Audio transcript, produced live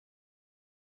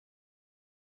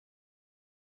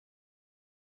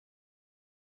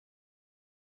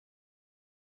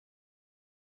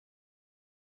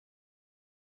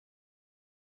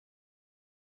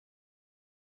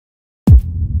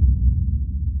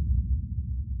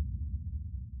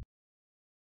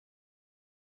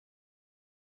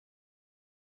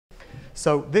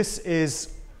So this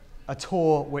is a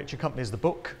tour which accompanies the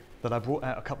book that I brought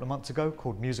out a couple of months ago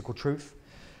called Musical Truth.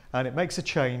 And it makes a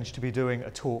change to be doing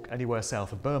a talk anywhere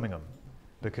south of Birmingham,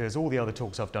 because all the other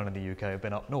talks I've done in the UK have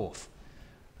been up north.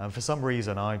 And for some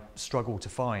reason I struggle to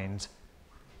find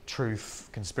truth,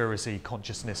 conspiracy,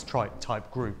 consciousness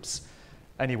type groups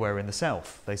anywhere in the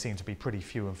south. They seem to be pretty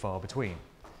few and far between.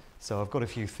 So I've got a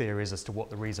few theories as to what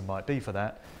the reason might be for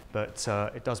that, but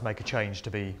it does make a change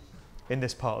to be in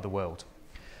this part of the world.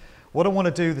 What I want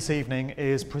to do this evening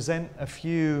is present a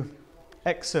few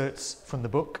excerpts from the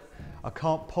book. I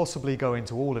can't possibly go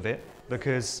into all of it,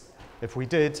 because if we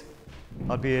did,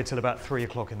 I'd be here till about 3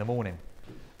 o'clock in the morning,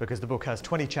 because the book has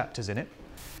 20 chapters in it.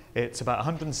 It's about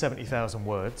 170,000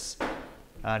 words,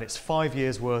 and it's 5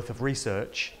 years worth of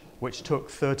research, which took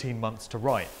 13 months to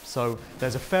write. So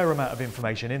there's a fair amount of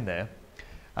information in there.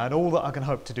 And all that I can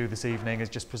hope to do this evening is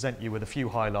just present you with a few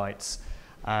highlights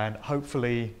and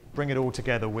hopefully bring it all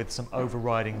together with some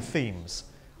overriding themes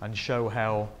and show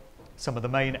how some of the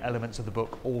main elements of the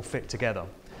book all fit together.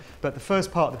 But the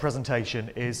first part of the presentation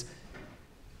is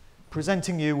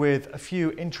presenting you with a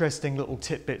few interesting little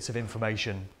tidbits of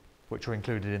information which are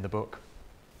included in the book,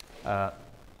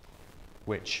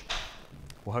 which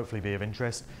will hopefully be of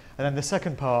interest. And then the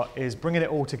second part is bringing it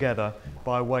all together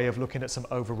by way of looking at some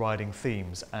overriding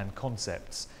themes and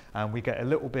concepts. And we get a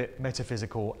little bit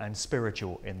metaphysical and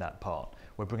spiritual in that part.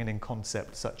 We're bringing in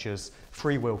concepts such as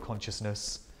free will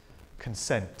consciousness,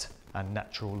 consent, and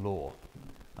natural law.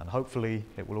 And hopefully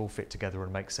it will all fit together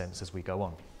and make sense as we go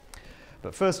on.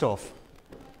 But first off,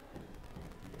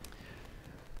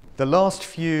 the last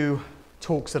few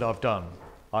talks that I've done,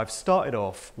 I've started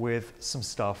off with some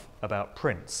stuff about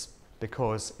Prince,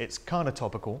 because it's kind of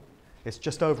topical. It's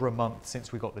just over a month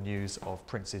since we got the news of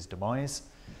Prince's demise,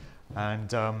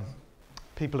 and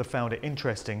people have found it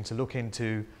interesting to look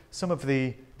into some of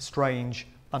the strange,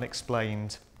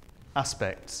 unexplained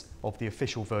aspects of the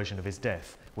official version of his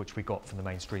death, which we got from the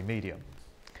mainstream media.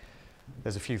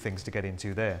 There's a few things to get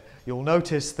into there. You'll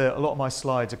notice that a lot of my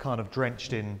slides are kind of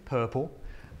drenched in purple,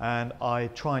 and I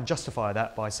try and justify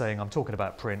that by saying I'm talking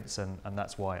about Prince, and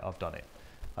that's why I've done it.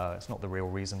 It's not the real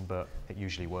reason, but it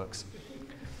usually works.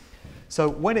 So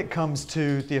when it comes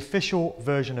to the official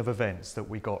version of events that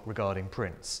we got regarding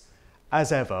Prince,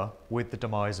 as ever with the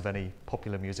demise of any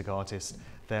popular music artist,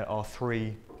 there are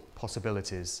three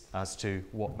possibilities as to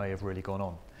what may have really gone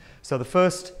on. So the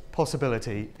first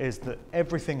possibility is that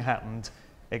everything happened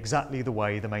exactly the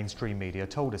way the mainstream media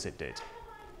told us it did.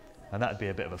 And that'd be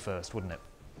a bit of a first, wouldn't it?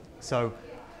 So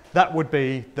that would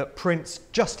be that Prince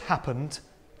just happened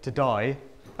to die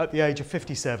at the age of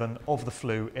 57 of the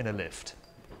flu in a lift.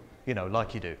 You know,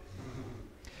 like you do.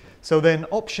 So then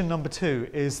option number two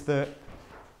is that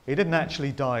he didn't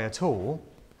actually die at all,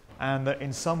 and that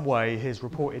in some way his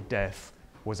reported death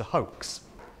was a hoax.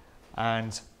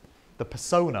 And the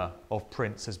persona of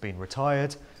Prince has been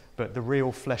retired, but the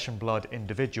real flesh and blood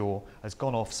individual has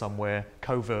gone off somewhere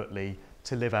covertly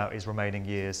to live out his remaining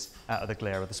years out of the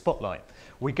glare of the spotlight.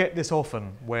 We get this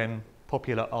often when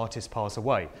popular artists pass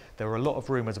away. There were a lot of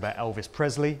rumours about Elvis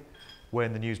Presley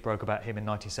when the news broke about him in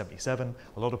 1977.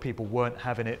 A lot of people weren't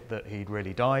having it that he'd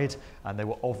really died, and they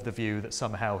were of the view that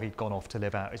somehow he'd gone off to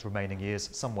live out his remaining years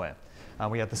somewhere.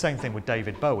 And we had the same thing with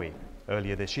David Bowie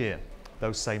earlier this year.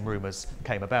 Those same rumours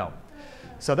came about.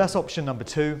 So that's option number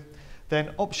two.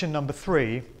 Then option number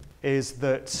three is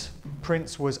that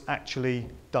Prince was actually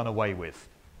done away with,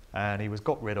 and he was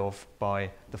got rid of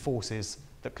by the forces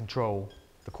that control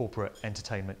the corporate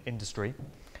entertainment industry,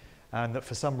 and that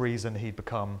for some reason he'd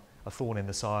become a thorn in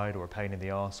the side or a pain in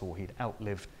the arse, or he'd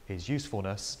outlived his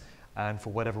usefulness, and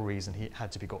for whatever reason he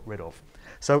had to be got rid of.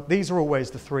 So these are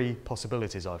always the three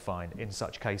possibilities I find in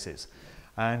such cases,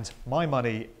 and my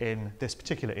money in this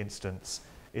particular instance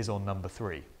is on number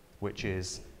three, which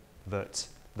is that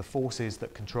the forces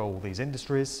that control these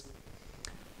industries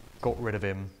got rid of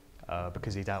him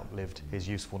because he'd outlived his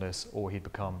usefulness, or he'd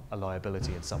become a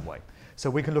liability in some way. So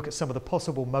we can look at some of the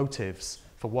possible motives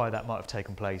for why that might have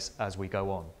taken place as we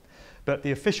go on. But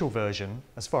the official version,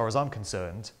 as far as I'm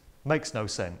concerned, makes no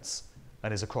sense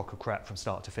and is a crock of crap from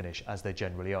start to finish, as they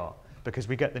generally are. Because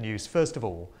we get the news, first of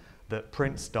all, that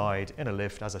Prince died in a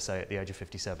lift, as I say, at the age of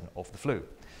 57 of the flu.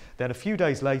 Then a few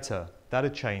days later, that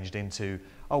had changed into,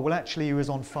 oh, well, actually he was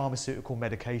on pharmaceutical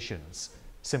medications,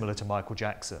 similar to Michael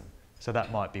Jackson. So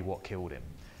that might be what killed him.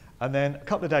 And then a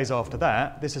couple of days after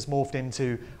that, this has morphed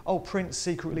into, oh, Prince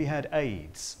secretly had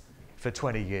AIDS for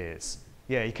 20 years.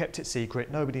 Yeah, he kept it secret,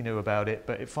 nobody knew about it,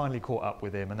 but it finally caught up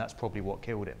with him, and that's probably what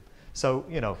killed him. So,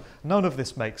 you know, none of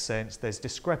this makes sense. There's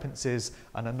discrepancies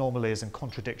and anomalies and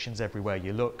contradictions everywhere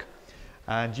you look.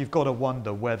 And you've got to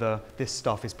wonder whether this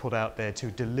stuff is put out there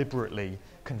to deliberately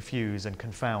confuse and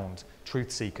confound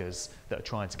truth seekers that are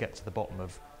trying to get to the bottom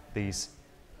of these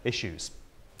issues.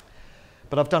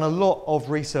 But I've done a lot of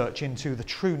research into the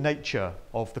true nature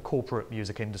of the corporate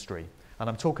music industry, and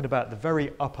I'm talking about the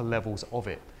very upper levels of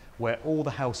it, where all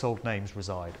the household names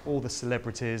reside, all the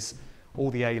celebrities,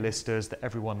 all the A-listers that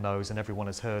everyone knows and everyone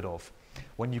has heard of.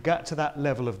 When you get to that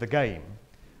level of the game,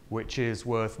 which is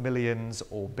worth millions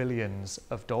or billions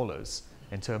of dollars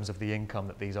in terms of the income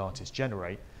that these artists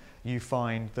generate, you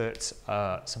find that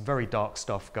some very dark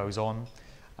stuff goes on,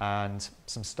 and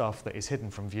some stuff that is hidden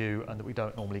from view and that we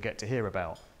don't normally get to hear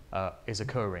about is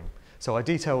occurring. So I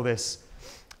detail this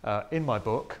in my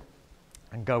book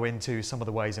and go into some of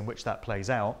the ways in which that plays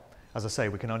out. As I say,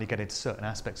 we can only get into certain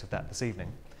aspects of that this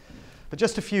evening. But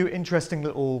just a few interesting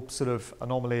little sort of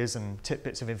anomalies and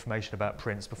tidbits of information about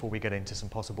Prince before we get into some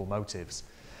possible motives.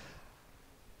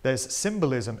 There's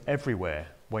symbolism everywhere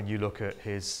when you look at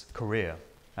his career.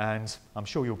 And I'm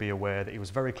sure you'll be aware that he was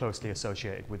very closely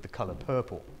associated with the colour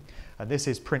purple. And this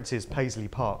is Prince's Paisley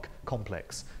Park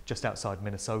complex, just outside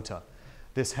Minnesota.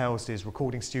 This housed his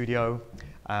recording studio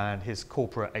and his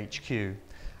corporate HQ.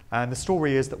 And the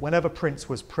story is that whenever Prince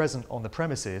was present on the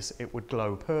premises, it would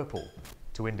glow purple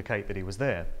to indicate that he was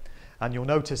there. And you'll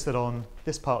notice that on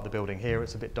this part of the building here,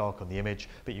 it's a bit dark on the image,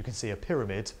 but you can see a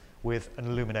pyramid with an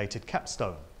illuminated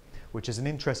capstone, which is an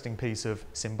interesting piece of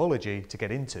symbology to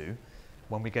get into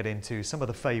when we get into some of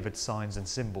the favoured signs and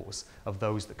symbols of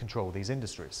those that control these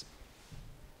industries.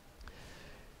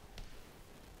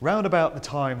 Round about the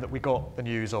time that we got the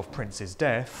news of Prince's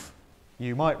death,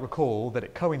 you might recall that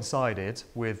it coincided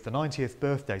with the 90th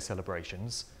birthday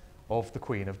celebrations of the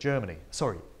Queen of Germany.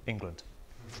 Sorry, England.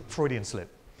 Freudian slip.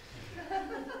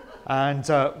 And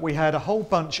we had a whole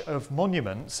bunch of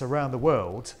monuments around the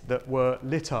world that were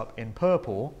lit up in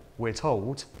purple, we're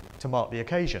told, to mark the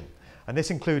occasion. And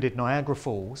this included Niagara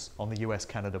Falls on the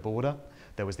US-Canada border.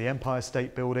 There was the Empire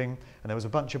State Building, and there was a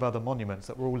bunch of other monuments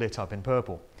that were all lit up in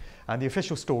purple. And the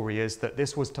official story is that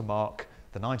this was to mark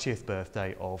the 90th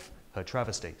birthday of Her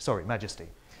Majesty.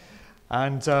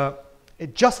 And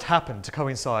it just happened to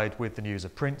coincide with the news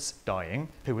of Prince dying,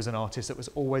 who was an artist that was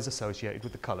always associated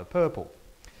with the colour purple.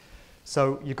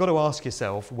 So you've got to ask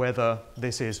yourself whether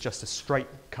this is just a straight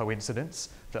coincidence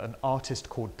that an artist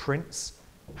called Prince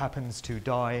happens to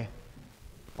die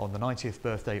on the 90th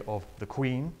birthday of the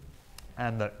Queen,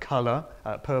 and that colour,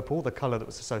 purple, the colour that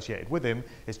was associated with him,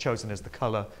 is chosen as the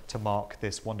colour to mark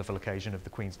this wonderful occasion of the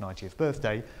Queen's 90th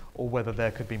birthday, or whether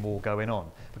there could be more going on.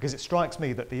 Because it strikes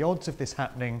me that the odds of this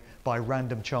happening by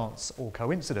random chance or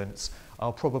coincidence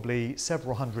are probably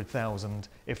several 100,000,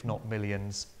 if not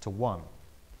millions, to 1.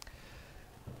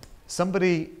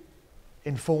 Somebody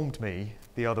informed me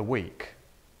the other week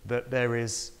that there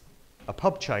is a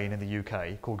pub chain in the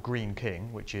UK called Green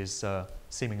King, which is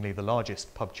seemingly the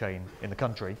largest pub chain in the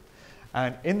country.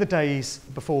 And in the days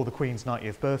before the Queen's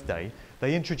 90th birthday,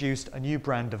 they introduced a new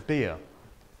brand of beer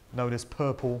known as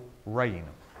Purple Rain.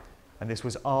 And this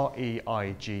was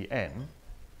R-E-I-G-N.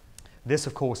 This,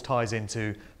 of course, ties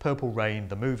into Purple Rain,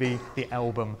 the movie, the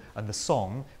album, and the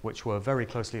song, which were very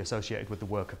closely associated with the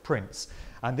work of Prince.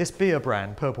 And this beer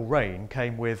brand, Purple Rain,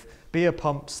 came with beer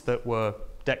pumps that were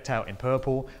decked out in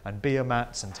purple, and beer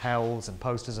mats and towels and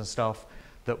posters and stuff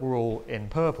that were all in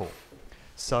purple.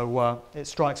 So it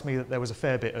strikes me that there was a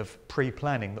fair bit of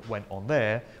pre-planning that went on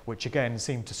there, which again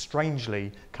seemed to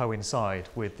strangely coincide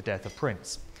with the death of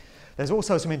Prince. There's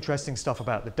also some interesting stuff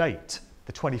about the date,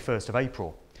 the 21st of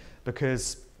April,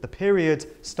 because the period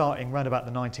starting around about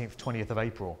the 19th, 20th of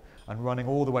April and running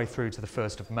all the way through to the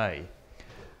 1st of May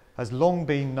has long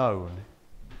been known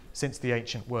since the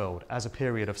ancient world as a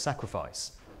period of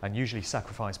sacrifice, and usually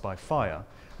sacrifice by fire,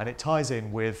 and it ties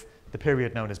in with the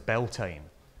period known as Beltane,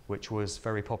 which was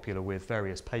very popular with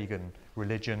various pagan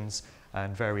religions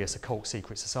and various occult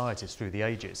secret societies through the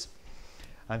ages.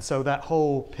 And so that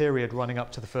whole period running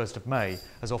up to the 1st of May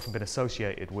has often been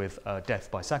associated with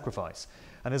death by sacrifice.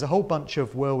 And there's a whole bunch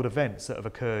of world events that have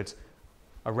occurred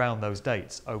around those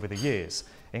dates over the years,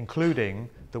 including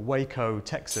the Waco,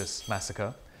 Texas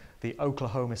massacre, the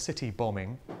Oklahoma City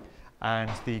bombing, and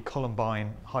the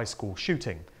Columbine High School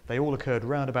shooting. They all occurred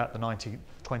around about the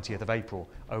 20th of April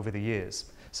over the years.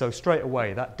 So straight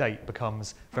away, that date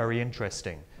becomes very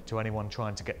interesting to anyone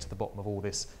trying to get to the bottom of all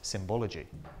this symbology.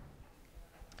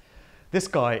 This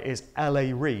guy is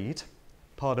L.A. Reid,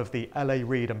 part of the L.A.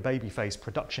 Reid and Babyface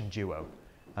production duo.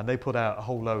 And they put out a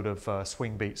whole load of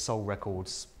swing beat soul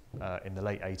records in the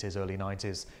late 80s, early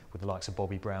 90s, with the likes of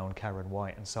Bobby Brown, Karen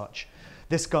White and such.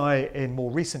 This guy, in more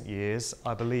recent years,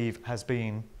 I believe, has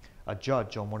been a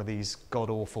judge on one of these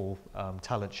god-awful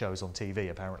talent shows on TV,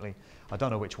 apparently. I don't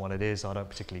know which one it is, I don't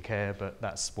particularly care, but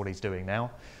that's what he's doing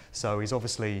now. So he's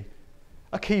obviously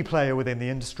a key player within the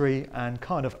industry and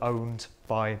kind of owned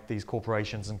by these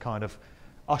corporations and kind of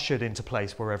ushered into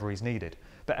place wherever he's needed.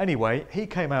 But anyway, he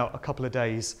came out a couple of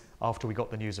days after we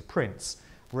got the news of Prince,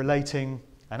 relating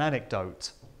an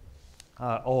anecdote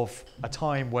of a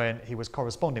time when he was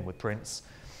corresponding with Prince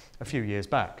a few years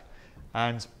back.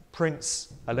 And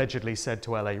Prince allegedly said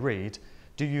to L.A. Reid,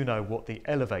 "Do you know what the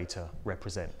elevator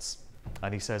represents?"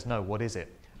 And he says, "No, what is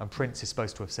it?" And Prince is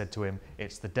supposed to have said to him,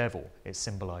 "It's the devil. It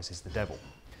symbolises the devil."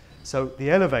 So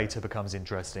the elevator becomes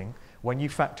interesting when you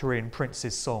factor in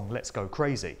Prince's song "Let's Go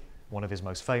Crazy," one of his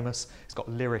most famous. It's got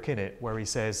a lyric in it where he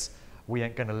says, "We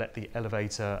ain't going to let the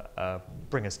elevator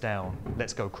bring us down.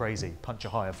 Let's go crazy, punch a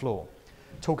higher floor."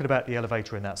 Talking about the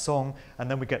elevator in that song,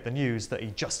 and then we get the news that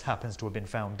he just happens to have been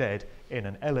found dead in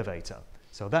an elevator.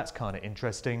 So that's kind of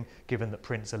interesting, given that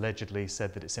Prince allegedly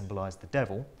said that it symbolised the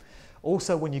devil.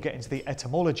 Also, when you get into the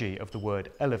etymology of the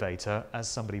word elevator, as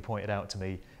somebody pointed out to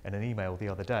me in an email the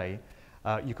other day,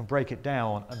 you can break it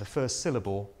down, and the first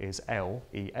syllable is El,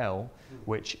 E-L,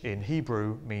 which in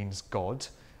Hebrew means God,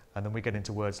 and then we get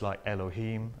into words like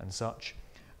Elohim and such.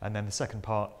 And then the second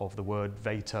part of the word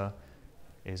Vater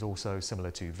is also similar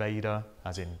to Vader,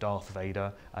 as in Darth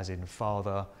Vader, as in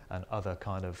father, and other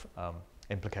kind of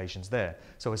implications there.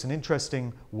 So it's an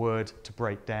interesting word to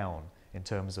break down in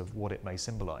terms of what it may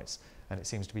symbolise, and it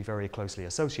seems to be very closely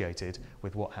associated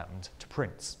with what happened to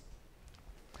Prince.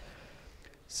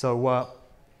 So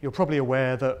you're probably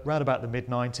aware that round about the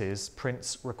mid-90s,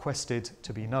 Prince requested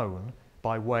to be known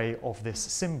by way of this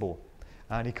symbol,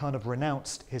 and he kind of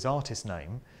renounced his artist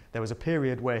name. There was a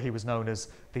period where he was known as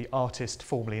the artist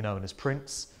formerly known as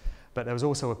Prince, but there was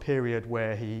also a period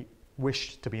where he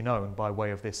wished to be known by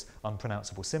way of this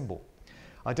unpronounceable symbol.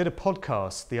 I did a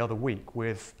podcast the other week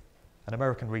with an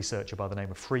American researcher by the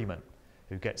name of Freeman,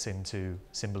 who gets into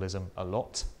symbolism a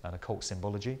lot and occult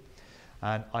symbology,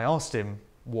 and I asked him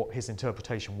what his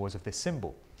interpretation was of this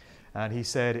symbol, and he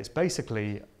said it's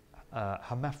basically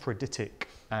hermaphroditic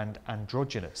and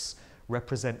androgynous,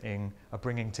 representing a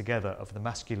bringing together of the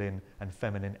masculine and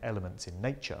feminine elements in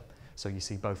nature. So you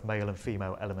see both male and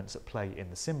female elements at play in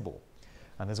the symbol.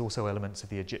 And there's also elements of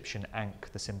the Egyptian Ankh,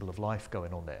 the symbol of life,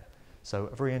 going on there. So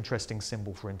a very interesting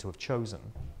symbol for him to have chosen.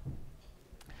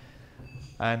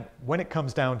 And when it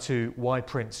comes down to why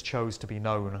Prince chose to be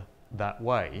known that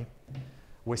way,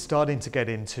 we're starting to get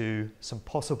into some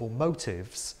possible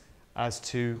motives as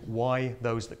to why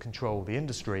those that control the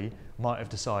industry might have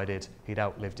decided he'd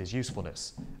outlived his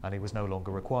usefulness and he was no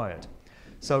longer required.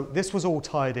 So this was all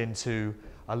tied into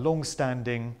a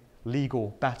long-standing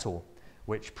legal battle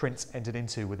which Prince entered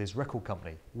into with his record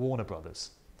company, Warner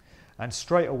Brothers. And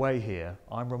straight away here,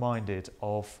 I'm reminded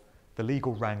of the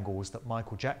legal wrangles that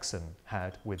Michael Jackson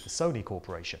had with the Sony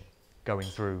Corporation going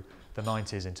through the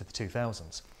 90s into the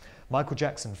 2000s. Michael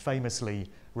Jackson famously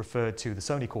referred to the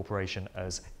Sony Corporation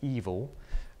as evil,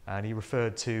 and he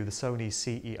referred to the Sony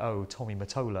CEO, Tommy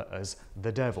Mottola, as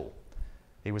the devil.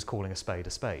 He was calling a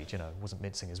spade, you know, wasn't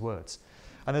mincing his words.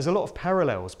 And there's a lot of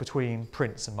parallels between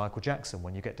Prince and Michael Jackson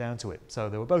when you get down to it. So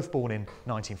they were both born in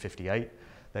 1958.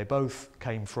 They both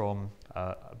came from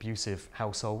abusive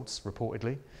households,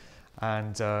 reportedly,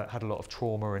 and had a lot of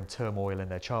trauma and turmoil in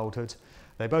their childhood.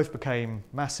 They both became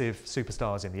massive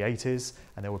superstars in the 80s,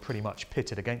 and they were pretty much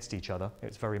pitted against each other. It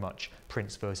was very much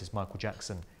Prince versus Michael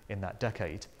Jackson in that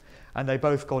decade. And they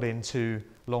both got into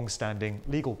long-standing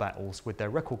legal battles with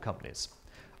their record companies.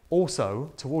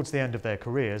 Also, towards the end of their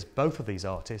careers, both of these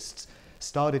artists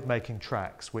started making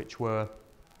tracks which were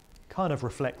kind of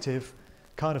reflective,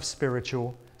 kind of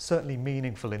spiritual, certainly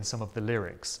meaningful in some of the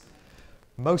lyrics.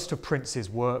 Most of Prince's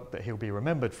work that he'll be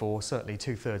remembered for, certainly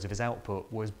 2/3 of his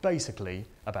output, was basically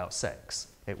about sex.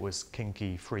 It was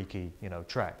kinky, freaky, you know,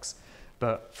 tracks.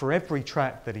 But for every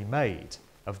track that he made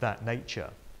of that nature,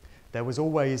 there was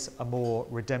always a more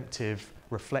redemptive,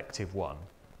 reflective one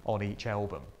on each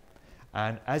album.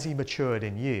 And as he matured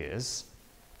in years,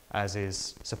 as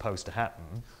is supposed to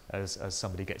happen as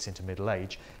somebody gets into middle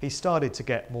age, he started to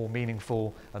get more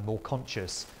meaningful and more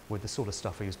conscious with the sort of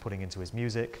stuff he was putting into his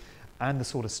music and the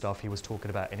sort of stuff he was talking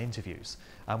about in interviews.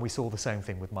 And we saw the same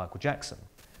thing with Michael Jackson.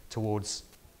 Towards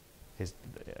his,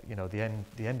 you know, the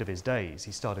end of his days,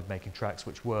 he started making tracks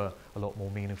which were a lot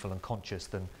more meaningful and conscious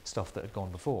than stuff that had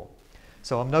gone before.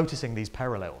 So I'm noticing these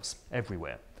parallels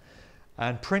everywhere.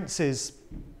 And Prince's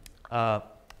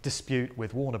dispute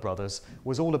with Warner Brothers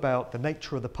was all about the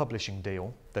nature of the publishing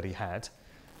deal that he had,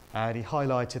 and he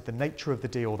highlighted the nature of the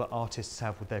deal that artists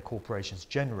have with their corporations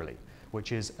generally,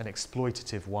 which is an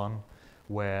exploitative one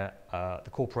where the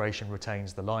corporation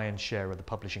retains the lion's share of the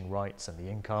publishing rights and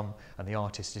the income, and the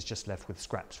artist is just left with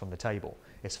scraps from the table.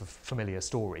 It's a familiar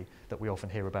story that we often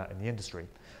hear about in the industry.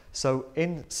 So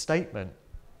in statement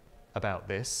about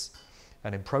this,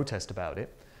 and in protest about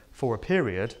it, for a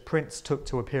period, Prince took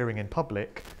to appearing in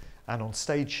public and on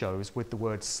stage shows with the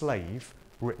word slave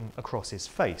written across his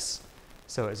face.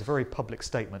 So it's a very public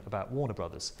statement about Warner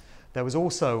Brothers. There was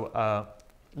also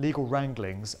legal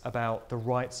wranglings about the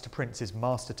rights to Prince's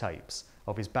master tapes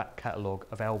of his back catalogue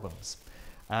of albums.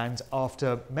 And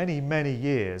after many, many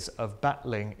years of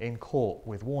battling in court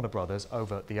with Warner Brothers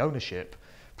over the ownership,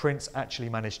 Prince actually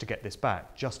managed to get this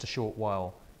back just a short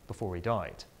while before he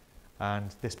died.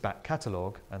 And this back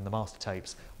catalogue and the master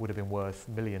tapes would have been worth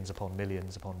millions upon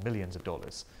millions upon millions of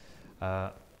dollars.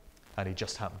 And he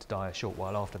just happened to die a short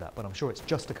while after that. But I'm sure it's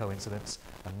just a coincidence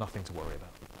and nothing to worry about.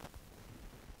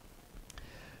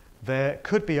 There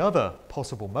could be other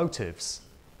possible motives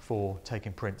for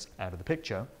taking Prince out of the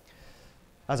picture.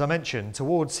 As I mentioned,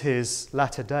 towards his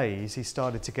latter days, he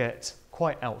started to get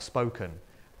quite outspoken,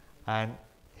 and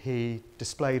he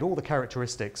displayed all the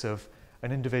characteristics of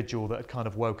an individual that had kind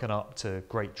of woken up to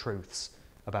great truths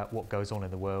about what goes on in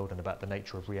the world and about the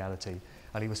nature of reality,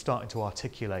 and he was starting to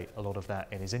articulate a lot of that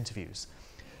in his interviews.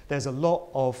 There's a lot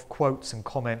of quotes and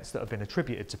comments that have been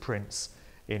attributed to Prince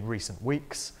in recent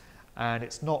weeks, and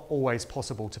it's not always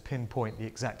possible to pinpoint the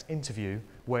exact interview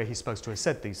where he's supposed to have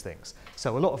said these things.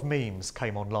 So a lot of memes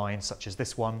came online, such as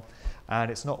this one,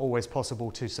 and it's not always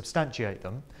possible to substantiate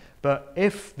them. But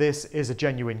if this is a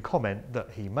genuine comment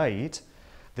that he made,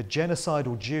 the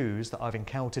genocidal Jews that I've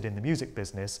encountered in the music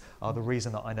business are the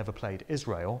reason that I never played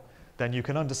Israel, then you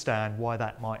can understand why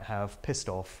that might have pissed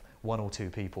off one or two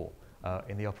people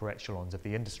in the upper echelons of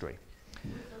the industry.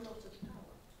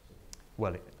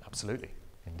 Well, absolutely.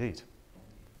 Indeed.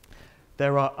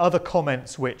 There are other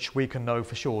comments which we can know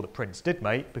for sure that Prince did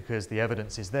make because the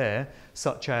evidence is there,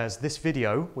 such as this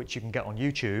video, which you can get on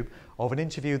YouTube, of an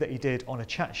interview that he did on a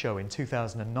chat show in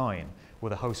 2009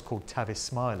 with a host called Tavis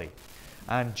Smiley.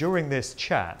 And during this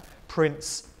chat,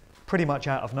 Prince, pretty much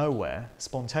out of nowhere,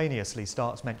 spontaneously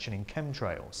starts mentioning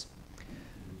chemtrails.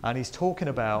 And he's talking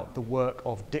about the work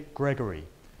of Dick Gregory,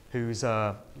 who's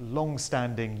a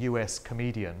long-standing US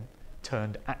comedian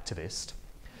turned activist.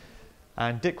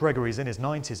 And Dick Gregory's in his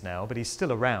 90s now, but he's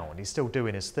still around, he's still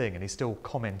doing his thing, and he's still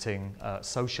commenting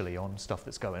socially on stuff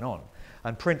that's going on.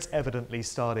 And Prince evidently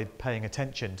started paying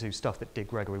attention to stuff that Dick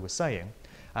Gregory was saying,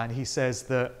 and he says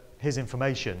that his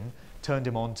information turned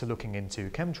him on to looking into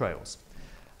chemtrails.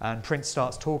 And Prince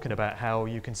starts talking about how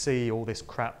you can see all this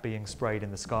crap being sprayed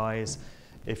in the skies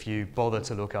if you bother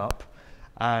to look up,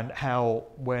 and how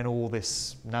when all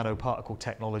this nanoparticle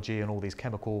technology and all these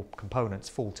chemical components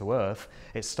fall to Earth,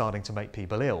 it's starting to make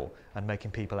people ill and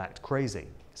making people act crazy.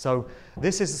 So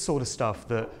this is the sort of stuff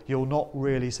that you're not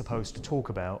really supposed to talk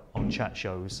about on chat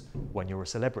shows when you're a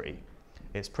celebrity.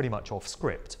 It's pretty much off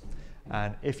script.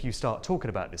 And if you start talking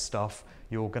about this stuff,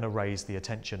 you're going to raise the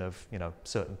attention of,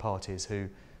 certain parties who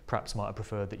perhaps might have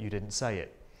preferred that you didn't say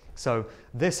it. So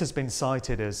this has been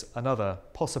cited as another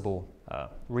possible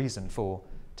reason for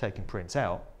taking Prince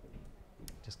out.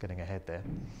 Just getting ahead there.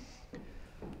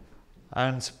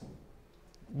 And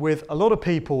with a lot of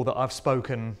people that I've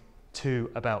spoken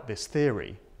to about this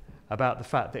theory, about the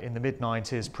fact that in the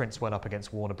mid-90s Prince went up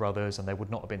against Warner Brothers and they would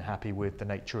not have been happy with the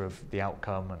nature of the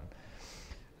outcome,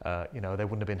 and they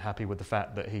wouldn't have been happy with the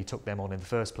fact that he took them on in the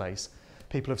first place.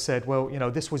 People have said, well,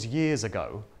 this was years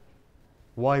ago.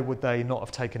 Why would they not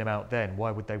have taken him out then?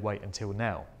 Why would they wait until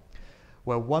now?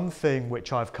 Well, one thing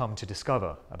which I've come to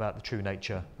discover about the true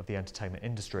nature of the entertainment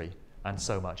industry, and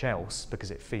so much else, because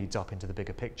it feeds up into the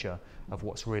bigger picture of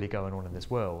what's really going on in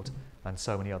this world and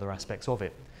so many other aspects of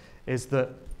it, is that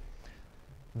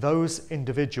those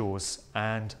individuals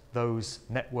and those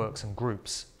networks and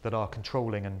groups that are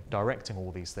controlling and directing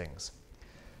all these things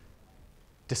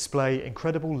display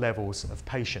incredible levels of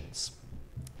patience,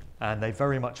 and they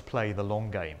very much play the long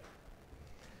game.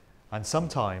 And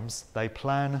sometimes they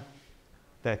plan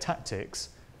their tactics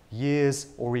years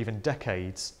or even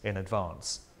decades in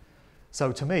advance.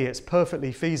 So to me, it's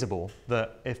perfectly feasible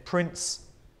that if Prince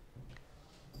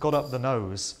got up the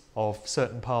nose of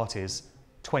certain parties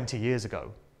 20 years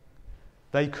ago,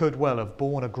 they could well have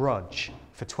borne a grudge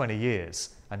for 20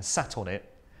 years and sat on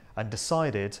it and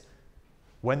decided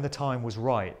when the time was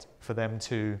right for them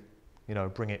to,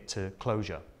 bring it to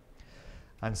closure.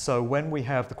 And so when we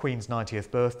have the Queen's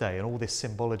 90th birthday and all this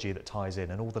symbology that ties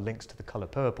in and all the links to the colour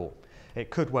purple,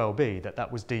 it could well be that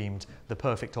that was deemed the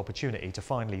perfect opportunity to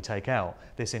finally take out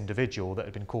this individual that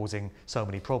had been causing so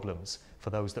many problems for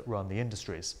those that run the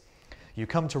industries. You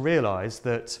come to realise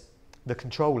that the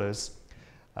controllers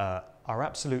are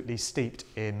absolutely steeped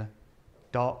in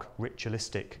dark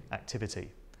ritualistic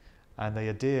activity, and they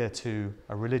adhere to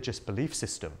a religious belief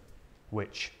system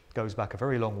which goes back a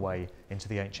very long way into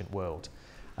the ancient world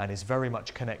and is very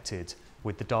much connected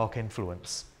with the dark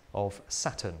influence of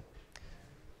Saturn.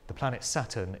 The planet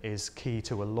Saturn is key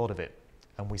to a lot of it,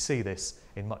 and we see this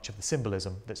in much of the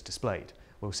symbolism that's displayed.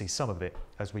 We'll see some of it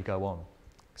as we go on.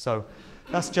 So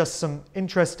that's just some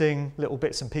interesting little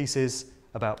bits and pieces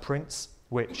about prints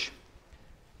which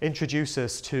introduce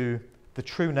us to the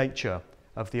true nature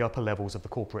of the upper levels of the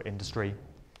corporate industry,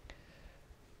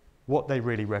 what they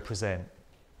really represent,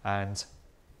 and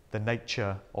the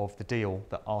nature of the deal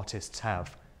that artists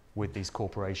have with these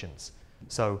corporations.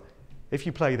 So if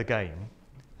you play the game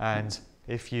and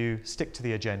if you stick to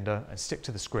the agenda and stick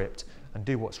to the script and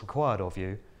do what's required of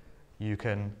you, you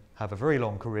can have a very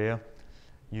long career,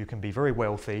 you can be very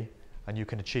wealthy, and you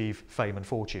can achieve fame and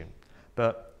fortune.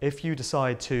 But if you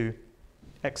decide to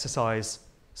exercise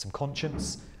some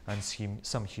conscience and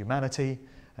some humanity,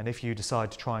 and if you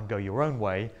decide to try and go your own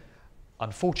way,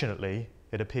 unfortunately,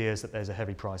 it appears that there's a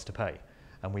heavy price to pay.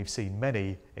 And we've seen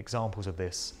many examples of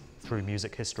this through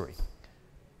music history.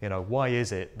 You know, why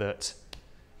is it that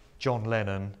John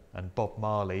Lennon and Bob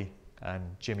Marley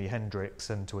and Jimi Hendrix,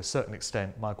 and to a certain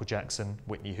extent Michael Jackson,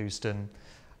 Whitney Houston,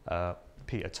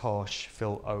 Peter Tosh,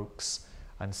 Phil Oakes,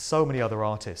 and so many other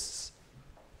artists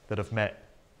that have met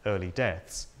early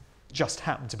deaths, just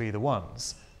happen to be the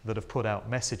ones that have put out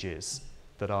messages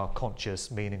that are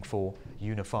conscious, meaningful,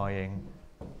 unifying,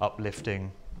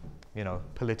 uplifting, you know,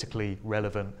 politically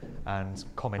relevant and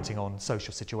commenting on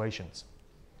social situations.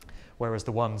 Whereas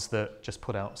the ones that just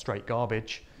put out straight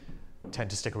garbage tend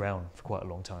to stick around for quite a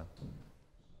long time.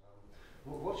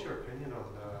 What's your opinion on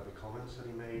the comments that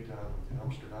he made in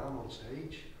Amsterdam on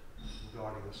stage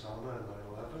regarding Osama and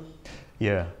 9/11?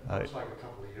 Yeah. That was like a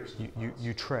couple of years ago.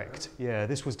 You trekked. Yeah,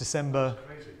 this was December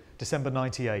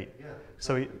 98. Yeah, exactly.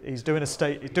 So he's doing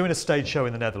a stage show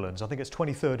in the Netherlands. I think it's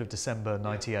 23rd of December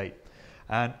 98.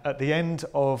 And at the end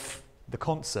of the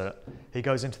concert, he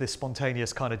goes into this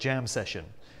spontaneous kind of jam session.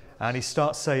 And he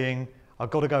starts saying,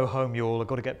 I've got to go home, y'all. I've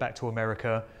got to get back to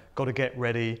America. Got to get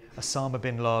ready. Osama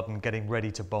bin Laden getting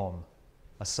ready to bomb.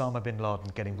 Osama bin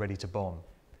Laden getting ready to bomb.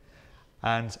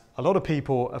 And a lot of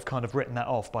people have kind of written that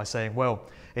off by saying, well,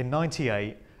 in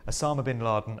 98, Osama bin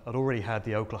Laden had already had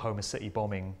the Oklahoma City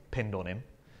bombing pinned on him.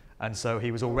 And so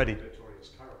he was already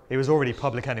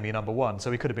public enemy number one,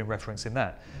 so he could have been referencing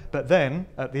that. But then,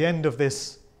 at the end of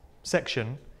this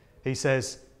section, he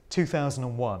says,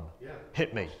 2001,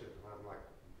 hit me. I'm like,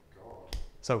 God.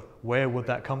 So where would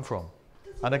that come from?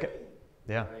 And again,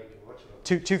 yeah,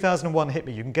 2001 hit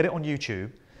me. You can get it on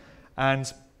YouTube,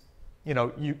 and you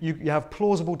know you have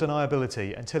plausible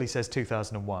deniability until he says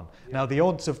 2001. Yeah. Now the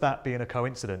odds of that being a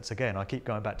coincidence, again, I keep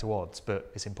going back to odds, but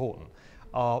it's important,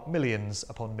 are millions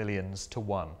upon millions to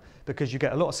one, because you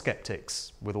get a lot of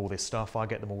skeptics with all this stuff. I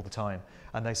get them all the time,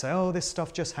 and they say, oh, this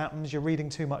stuff just happens, you're reading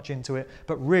too much into it.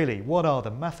 But really, what are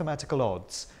the mathematical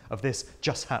odds of this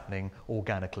just happening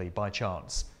organically by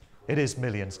chance? It is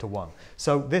millions to one.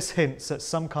 So this hints at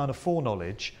some kind of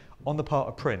foreknowledge on the part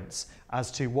of Prince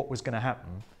as to what was going to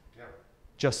happen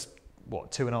just,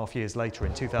 what, 2.5 years later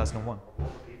in 2001.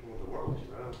 People in the world, you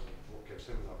know, what gives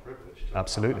him that privilege to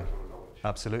Absolutely. have that kind of knowledge.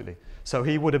 Absolutely. So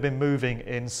he would have been moving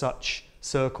in such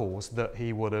circles that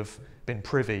he would have been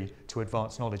privy to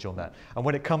advanced knowledge on that. And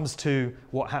when it comes to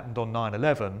what happened on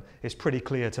 9/11, it's pretty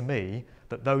clear to me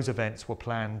that those events were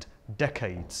planned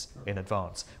decades in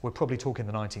advance. We're probably talking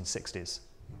the 1960s.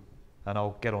 And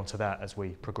I'll get onto that as we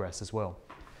progress as well.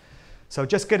 So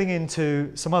just getting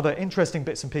into some other interesting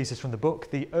bits and pieces from the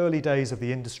book, the early days of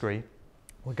the industry.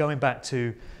 We're going back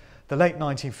to the late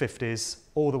 1950s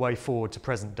all the way forward to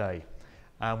present day.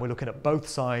 And we're looking at both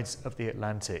sides of the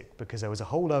Atlantic, because there was a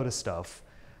whole load of stuff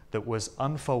that was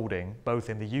unfolding both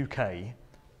in the UK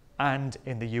and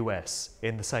in the US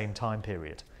in the same time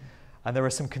period. And there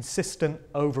are some consistent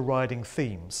overriding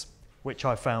themes which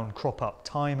I found crop up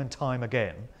time and time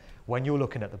again when you're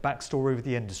looking at the backstory of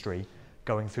the industry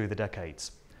going through the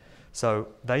decades. So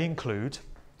they include,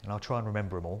 and I'll try and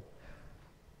remember them all,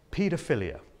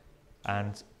 paedophilia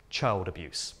and child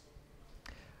abuse,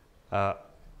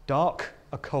 dark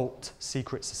occult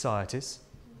secret societies,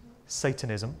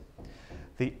 Satanism,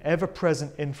 the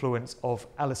ever-present influence of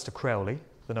Aleister Crowley,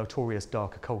 the notorious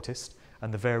dark occultist,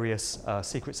 and the various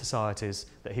secret societies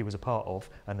that he was a part of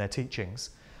and their teachings,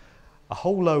 a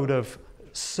whole load of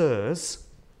sirs.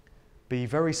 Be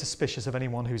very suspicious of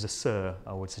anyone who's a sir,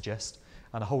 I would suggest,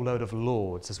 and a whole load of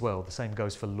lords as well. The same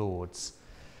goes for lords.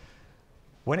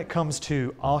 When it comes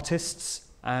to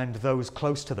artists and those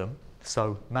close to them,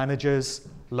 So managers,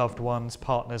 loved ones,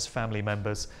 partners, family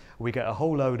members. We get a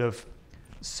whole load of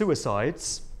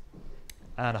suicides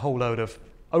and a whole load of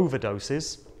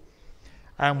overdoses.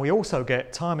 And we also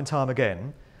get, time and time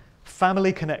again,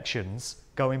 family connections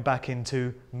going back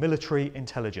into military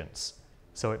intelligence.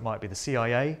 So it might be the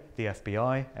CIA, the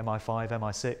FBI, MI5,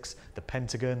 MI6, the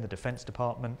Pentagon, the Defense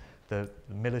Department, the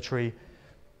military,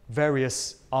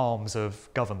 various arms of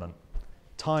government.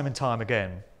 Time and time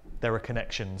again, there are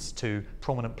connections to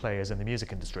prominent players in the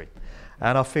music industry.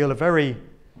 And I feel a very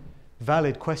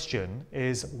valid question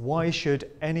is, why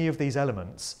should any of these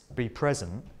elements be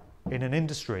present in an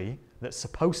industry that's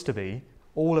supposed to be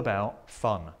all about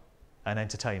fun and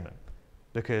entertainment?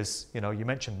 Because, you know, you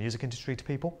mention the music industry to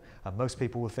people, and most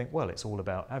people will think, well, it's all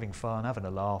about having fun, having a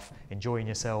laugh, enjoying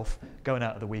yourself, going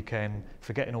out at the weekend,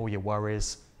 forgetting all your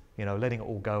worries, you know, letting it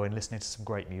all go and listening to some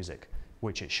great music,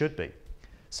 which it should be.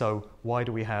 So why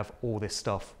do we have all this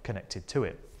stuff connected to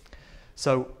it?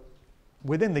 So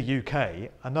within the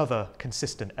UK, another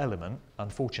consistent element,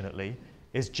 unfortunately,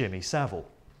 is Jimmy Savile.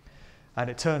 And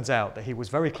it turns out that he was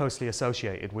very closely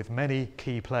associated with many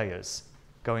key players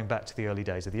going back to the early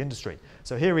days of the industry.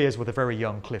 So here he is with a very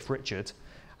young Cliff Richard,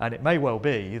 and it may well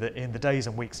be that in the days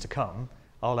and weeks to come,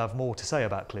 I'll have more to say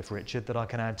about Cliff Richard that I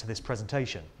can add to this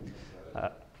presentation.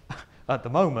 At the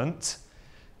moment,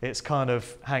 it's kind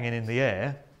of hanging in the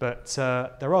air, but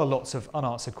there are lots of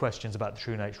unanswered questions about the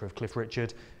true nature of Cliff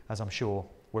Richard, as I'm sure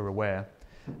we're aware.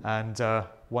 And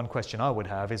one question I would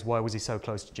have is, why was he so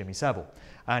close to Jimmy Savile?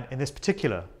 And in this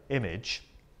particular image,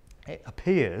 it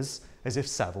appears as if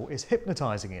Savile is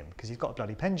hypnotising him, because he's got a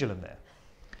bloody pendulum there.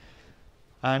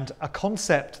 And a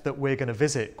concept that we're going to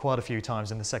visit quite a few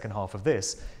times in the second half of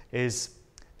this is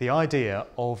the idea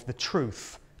of the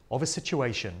truth of a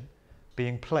situation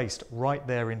being placed right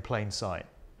there in plain sight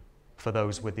for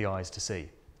those with the eyes to see.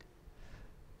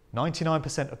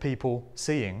 99% of people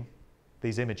seeing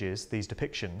these images, these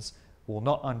depictions, will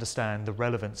not understand the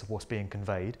relevance of what's being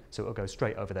conveyed, so it'll go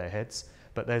straight over their heads.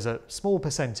 But there's a small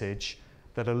percentage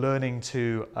that are learning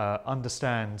to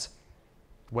understand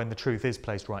when the truth is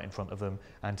placed right in front of them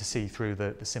and to see through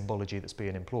the symbology that's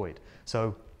being employed.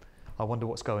 So I wonder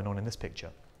what's going on in this picture.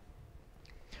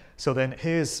 So then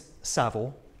here's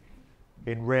Savile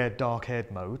in rare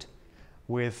dark-haired mode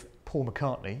with Paul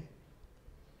McCartney,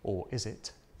 or is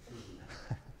it?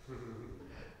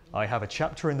 I have a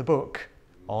chapter in the book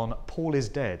on Paul is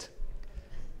Dead,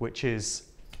 which is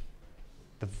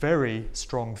the very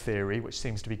strong theory, which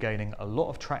seems to be gaining a lot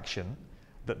of traction,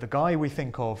 that the guy we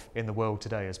think of in the world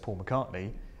today as Paul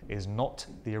McCartney is not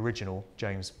the original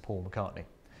James Paul McCartney,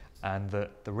 and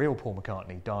that the real Paul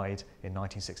McCartney died in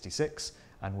 1966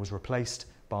 and was replaced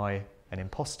by an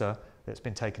imposter that's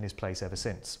been taking his place ever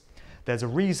since. There's a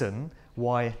reason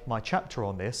why my chapter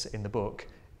on this in the book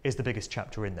is the biggest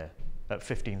chapter in there, at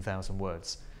 15,000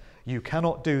 words. You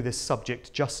cannot do this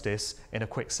subject justice in a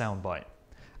quick soundbite.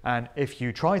 And if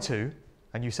you try to,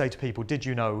 and you say to people, did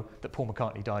you know that Paul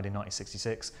McCartney died in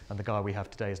 1966 and the guy we have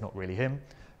today is not really him?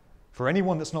 For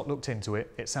anyone that's not looked into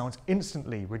it, it sounds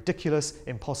instantly ridiculous,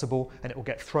 impossible, and it will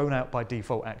get thrown out by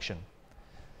default action.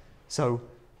 So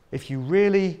if you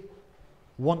really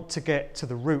want to get to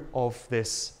the root of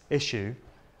this issue,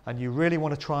 and you really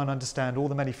want to try and understand all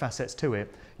the many facets to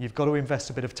it, you've got to invest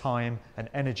a bit of time and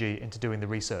energy into doing the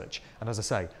research. And as I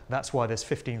say, that's why there's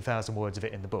 15,000 words of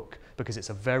it in the book, because it's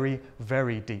a very,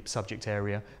 very deep subject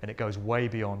area and it goes way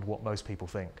beyond what most people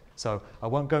think. So I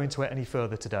won't go into it any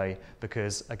further today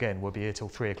because, again, we'll be here till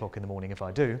 3 o'clock in the morning if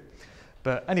I do.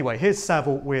 But anyway, here's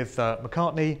Savile with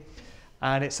McCartney,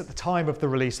 and it's at the time of the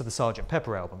release of the Sgt.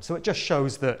 Pepper album. So it just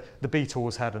shows that the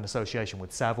Beatles had an association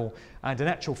with Savile, and in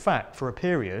actual fact, for a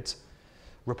period,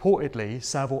 reportedly,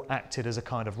 Savile acted as a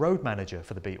kind of road manager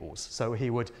for the Beatles. So he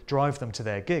would drive them to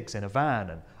their gigs in a van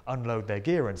and unload their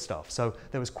gear and stuff. So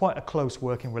there was quite a close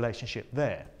working relationship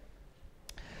there.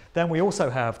 Then we also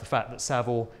have the fact that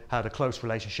Savile had a close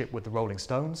relationship with the Rolling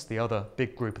Stones, the other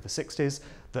big group of the 60s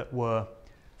that were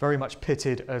very much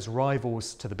pitted as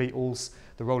rivals to the Beatles.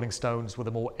 The Rolling Stones were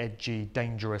the more edgy,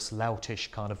 dangerous, loutish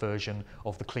kind of version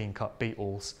of the clean-cut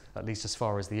Beatles, at least as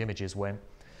far as the images went.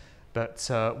 But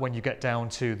when you get down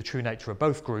to the true nature of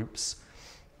both groups,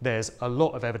 there's a lot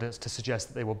of evidence to suggest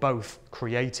that they were both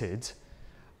created,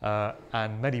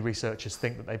 and many researchers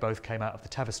think that they both came out of the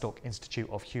Tavistock Institute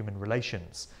of Human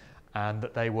Relations, and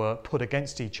that they were put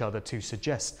against each other to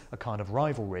suggest a kind of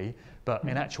rivalry, but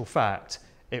in actual fact,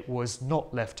 it was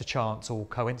not left to chance or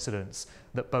coincidence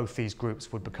that both these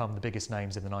groups would become the biggest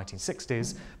names in the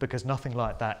 1960s, because nothing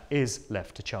like that is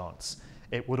left to chance.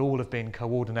 It would all have been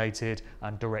coordinated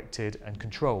and directed and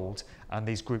controlled, and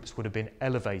these groups would have been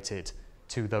elevated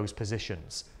to those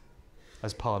positions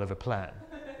as part of a plan.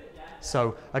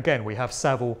 So again, we have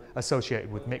Savile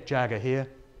associated with Mick Jagger here,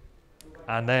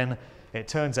 and then it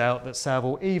turns out that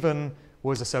Savile even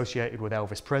was associated with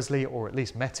Elvis Presley, or at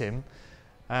least met him.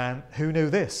 And who knew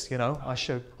this? You know, I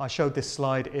showed this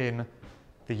slide in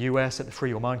the US at the Free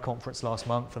Your Mind conference last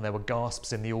month, and there were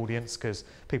gasps in the audience because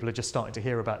people are just starting to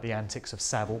hear about the antics of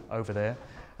Savile over there,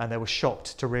 and they were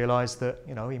shocked to realise that,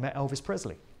 you know, he met Elvis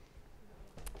Presley.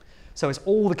 So it's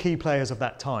all the key players of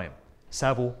that time.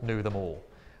 Savile knew them all.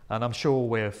 And I'm sure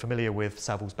we're familiar with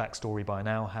Savile's backstory by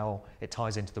now, how it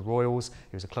ties into the royals.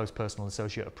 He was a close personal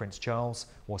associate of Prince Charles.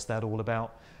 What's that all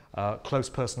about? Close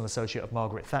personal associate of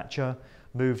Margaret Thatcher,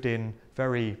 moved in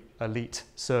very elite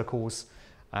circles,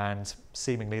 and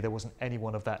seemingly there wasn't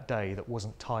anyone of that day that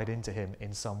wasn't tied into him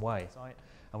in some way.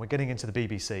 And we're getting into the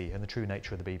BBC and the true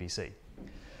nature of the BBC.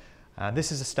 And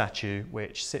this is a statue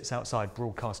which sits outside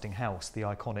Broadcasting House, the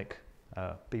iconic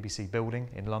BBC building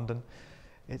in London.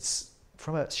 It's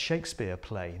from a Shakespeare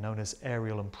play known as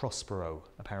Ariel and Prospero,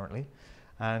 apparently.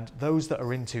 And those that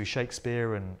are into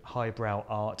Shakespeare and highbrow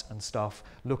art and stuff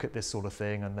look at this sort of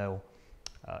thing, and they'll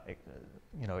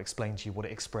you know, explain to you what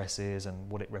it expresses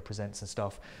and what it represents and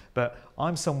stuff. But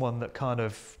I'm someone that kind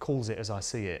of calls it as I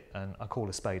see it, and I call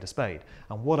a spade a spade.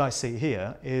 And what I see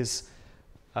here is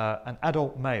an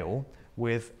adult male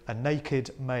with a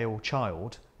naked male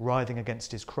child writhing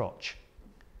against his crotch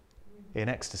in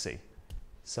ecstasy.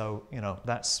 So, you know,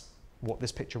 that's what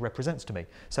this picture represents to me.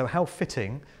 So how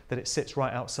fitting that it sits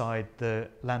right outside the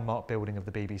landmark building of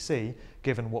the BBC,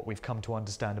 given what we've come to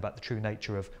understand about the true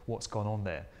nature of what's gone on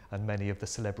there and many of the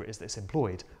celebrities that's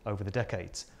employed over the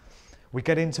decades. We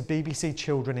get into BBC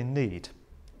Children in Need,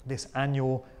 this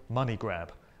annual money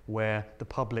grab where the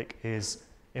public is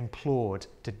implored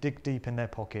to dig deep in their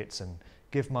pockets and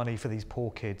give money for these poor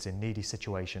kids in needy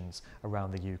situations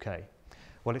around the UK.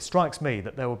 Well, it strikes me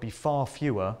that there would be far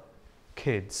fewer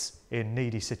kids in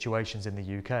needy situations in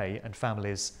the UK and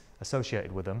families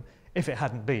associated with them if it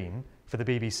hadn't been for the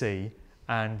BBC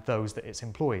and those that it's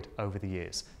employed over the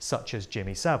years, such as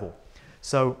Jimmy Savile.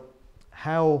 So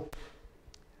how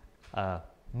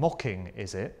mocking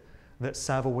is it that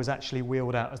Savile was actually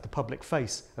wheeled out as the public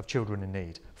face of Children in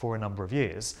Need for a number of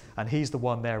years, and he's the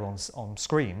one there on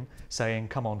screen saying,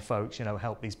 come on folks, you know,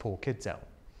 help these poor kids out.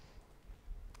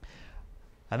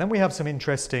 And then we have some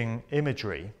interesting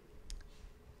imagery,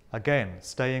 again,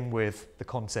 staying with the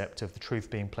concept of the truth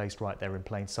being placed right there in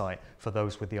plain sight for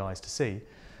those with the eyes to see,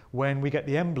 when we get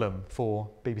the emblem for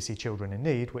BBC Children in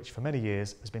Need, which for many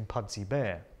years has been Pudsey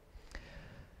Bear.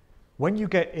 When you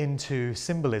get into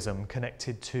symbolism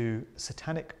connected to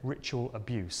satanic ritual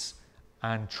abuse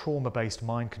and trauma-based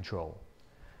mind control,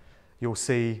 you'll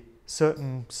see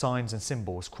certain signs and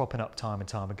symbols cropping up time and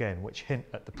time again, which hint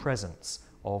at the presence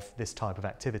of this type of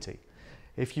activity.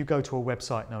 If you go to a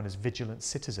website known as Vigilant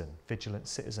Citizen,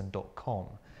 vigilantcitizen.com,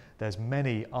 there's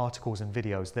many articles and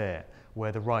videos there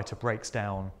where the writer breaks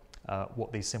down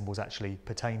what these symbols actually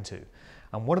pertain to.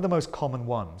 And one of the most common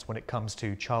ones when it comes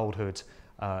to childhood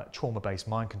trauma-based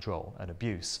mind control and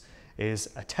abuse is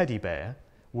a teddy bear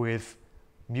with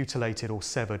mutilated or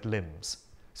severed limbs.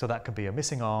 So that can be a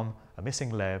missing arm, a missing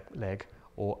leg,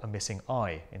 or a missing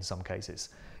eye in some cases.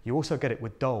 You also get it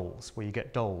with dolls, where you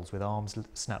get dolls with arms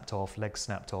snapped off, legs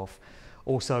snapped off.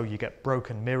 Also, you get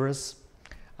broken mirrors,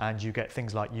 and you get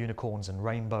things like unicorns and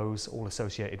rainbows all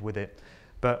associated with it.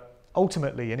 But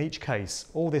ultimately, in each case,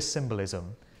 all this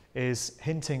symbolism is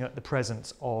hinting at the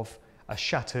presence of a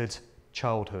shattered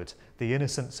childhood. The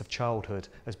innocence of childhood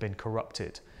has been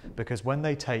corrupted, because when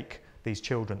they take these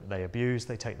children that they abuse,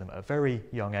 they take them at a very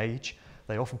young age.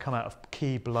 They often come out of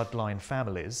key bloodline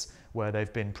families where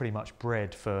they've been pretty much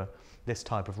bred for this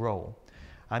type of role.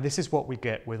 And this is what we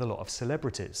get with a lot of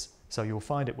celebrities. So you'll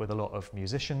find it with a lot of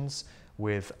musicians,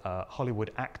 with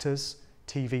Hollywood actors,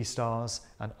 TV stars,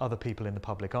 and other people in the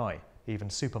public eye, even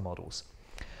supermodels.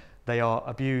 They are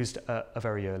abused at a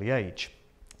very early age.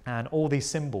 And all these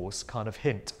symbols kind of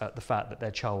hint at the fact that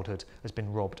their childhood has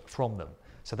been robbed from them.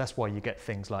 So that's why you get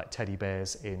things like teddy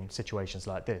bears in situations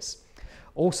like this.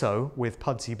 Also, with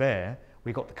Pudsey Bear,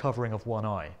 we got the covering of one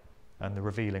eye and the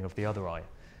revealing of the other eye.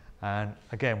 And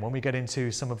again, when we get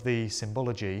into some of the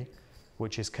symbology,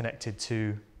 which is connected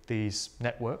to these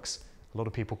networks, a lot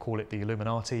of people call it the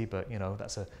Illuminati, but you know,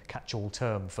 that's a catch-all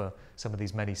term for some of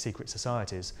these many secret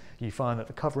societies. You find that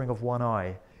the covering of one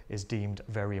eye is deemed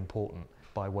very important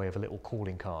by way of a little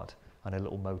calling card and a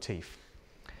little motif.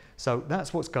 So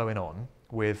that's what's going on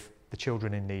with the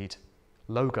Children in Need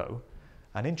logo.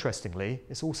 And interestingly,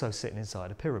 it's also sitting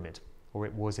inside a pyramid, or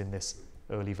it was in this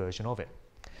early version of it.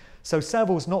 So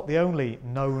Savile's not the only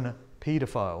known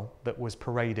paedophile that was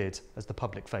paraded as the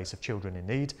public face of children in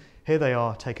need. Here they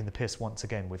are taking the piss once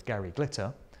again with Gary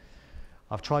Glitter.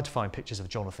 I've tried to find pictures of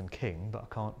Jonathan King, but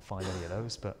I can't find any of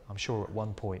those, but I'm sure at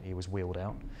one point he was wheeled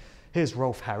out. Here's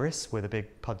Rolf Harris with a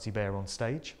big Pudsey bear on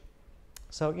stage.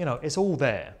 So, you know, it's all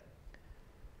there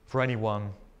for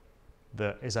anyone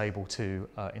that is able to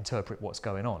interpret what's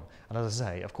going on. And as I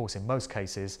say, of course, in most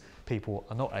cases, people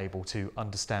are not able to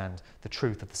understand the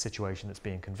truth of the situation that's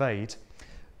being conveyed,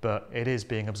 but it is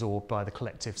being absorbed by the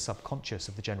collective subconscious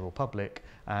of the general public,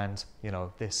 and, you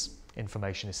know, this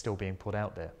information is still being put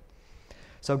out there.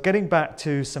 So getting back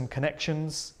to some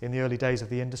connections in the early days of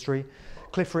the industry,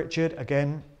 Cliff Richard,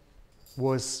 again,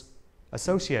 was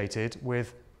associated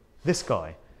with this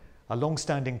guy, a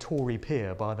long-standing Tory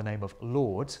peer by the name of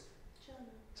Lord.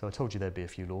 So I told you there'd be a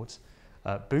few Lords.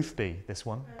 Boothby, this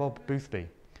one, Bob Boothby.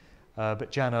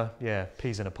 But Jana, yeah,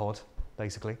 peas in a pod,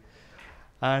 basically.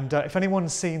 And if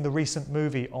anyone's seen the recent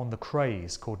movie on the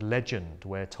Krays called Legend,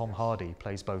 where Tom Hardy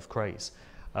plays both Krays,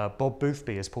 Bob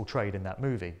Boothby is portrayed in that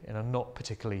movie in a not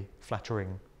particularly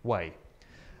flattering way.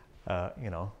 You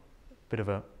know, bit of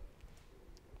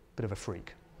a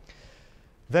freak.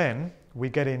 Then we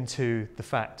get into the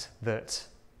fact that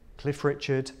Cliff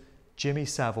Richard, Jimmy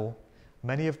Savile,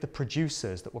 many of the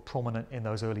producers that were prominent in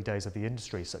those early days of the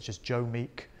industry, such as Joe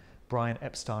Meek, Brian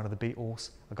Epstein of the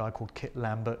Beatles, a guy called Kit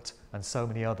Lambert, and so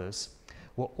many others,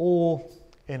 were all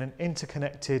in an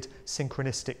interconnected,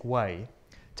 synchronistic way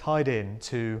tied in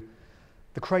to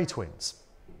the Kray twins.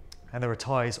 And there are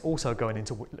ties also going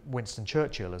into Winston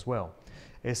Churchill as well.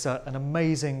 It's an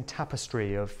amazing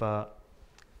tapestry of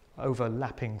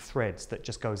overlapping threads that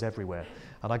just goes everywhere.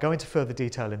 And I go into further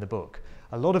detail in the book.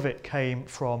 A lot of it came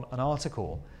from an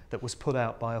article that was put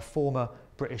out by a former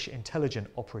British intelligence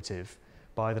operative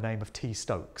by the name of T.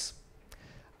 Stokes.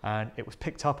 And it was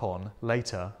picked up on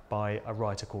later by a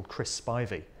writer called Chris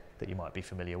Spivey that you might be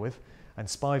familiar with. And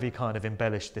Spivey kind of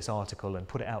embellished this article and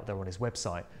put it out there on his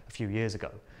website a few years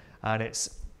ago. And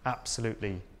it's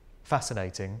absolutely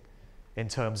fascinating in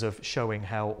terms of showing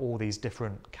how all these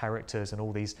different characters and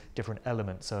all these different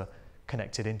elements are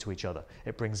connected into each other.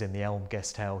 It brings in the Elm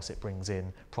Guest House, it brings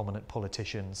in prominent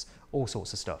politicians, all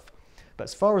sorts of stuff. But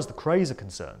as far as the Krays are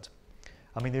concerned,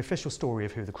 I mean, the official story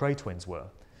of who the Kray twins were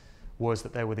was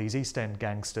that there were these East End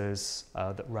gangsters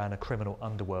that ran a criminal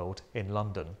underworld in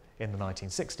London in the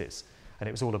 1960s. And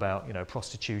it was all about, you know,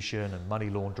 prostitution and money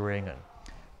laundering and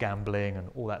gambling and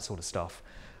all that sort of stuff.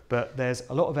 But there's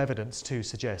a lot of evidence to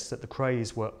suggest that the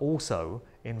Krays were also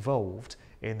involved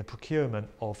in the procurement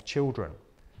of children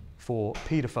for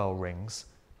paedophile rings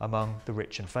among the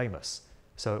rich and famous.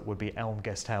 So it would be Elm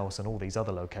Guest House and all these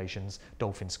other locations,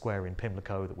 Dolphin Square in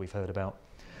Pimlico that we've heard about.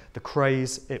 The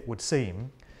Krays, it would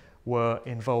seem, were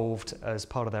involved as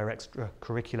part of their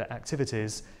extracurricular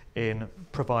activities in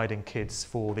providing kids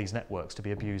for these networks to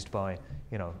be abused by,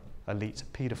 you know, elite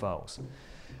paedophiles.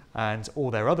 And all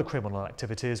their other criminal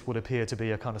activities would appear to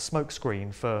be a kind of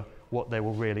smokescreen for what they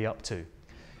were really up to.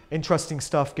 Interesting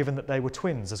stuff, given that they were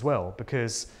twins as well,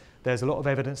 because there's a lot of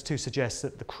evidence to suggest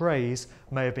that the Krays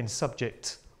may have been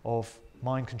subject of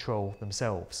mind control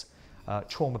themselves,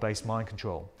 trauma-based mind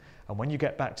control. And when you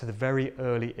get back to the very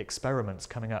early experiments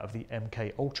coming out of the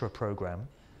MK Ultra program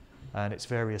and its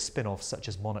various spin-offs such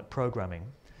as Monarch programming,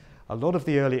 a lot of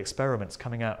the early experiments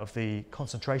coming out of the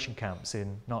concentration camps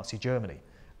in Nazi Germany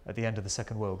at the end of the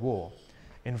Second World War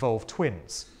involved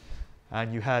twins.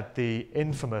 And you had the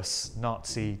infamous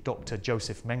Nazi Dr.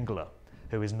 Joseph Mengele,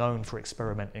 who is known for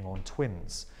experimenting on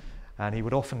twins. And he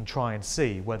would often try and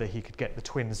see whether he could get the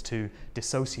twins to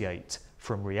dissociate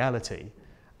from reality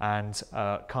and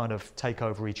kind of take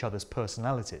over each other's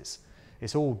personalities.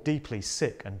 It's all deeply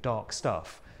sick and dark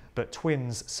stuff, but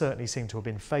twins certainly seem to have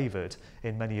been favoured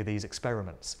in many of these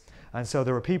experiments. And so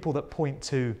there are people that point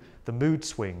to the mood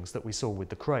swings that we saw with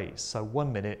the Krays. So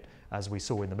one minute, as we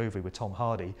saw in the movie with Tom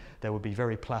Hardy, they would be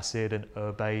very placid and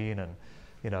urbane and,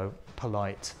 you know,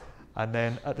 polite. And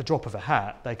then at the drop of a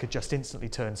hat, they could just instantly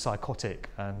turn psychotic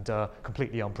and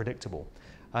completely unpredictable.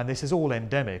 And this is all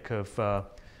endemic of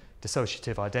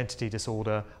dissociative identity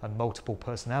disorder and multiple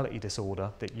personality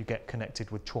disorder that you get connected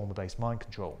with trauma-based mind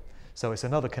control. So it's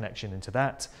another connection into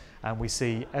that, and we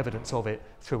see evidence of it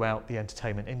throughout the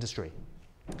entertainment industry.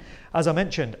 As I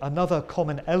mentioned, another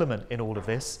common element in all of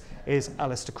this is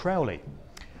Aleister Crowley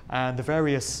and the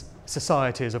various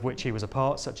societies of which he was a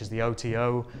part, such as the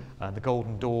OTO and the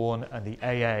Golden Dawn and the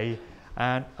AA.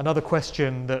 And another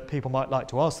question that people might like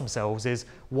to ask themselves is,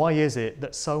 why is it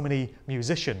that so many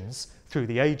musicians through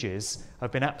the ages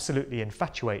have been absolutely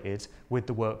infatuated with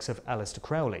the works of Aleister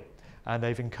Crowley? And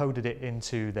they've encoded it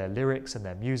into their lyrics and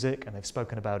their music, and they've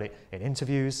spoken about it in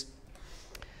interviews.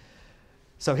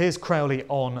 So here's Crowley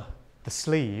on the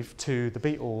sleeve to the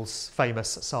Beatles'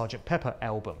 famous Sgt. Pepper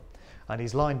album. And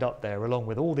he's lined up there along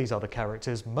with all these other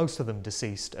characters, most of them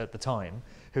deceased at the time,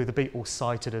 who the Beatles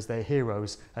cited as their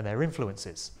heroes and their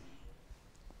influences.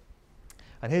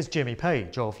 And here's Jimmy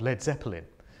Page of Led Zeppelin,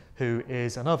 who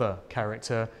is another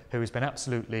character who has been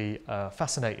absolutely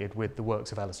fascinated with the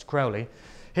works of Aleister Crowley.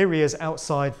 Here he is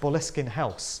outside Boleskine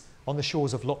House on the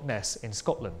shores of Loch Ness in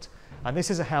Scotland. And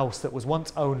this is a house that was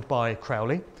once owned by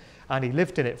Crowley, and he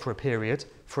lived in it for a period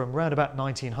from around about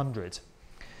 1900.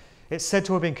 It's said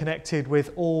to have been connected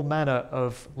with all manner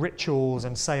of rituals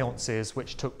and seances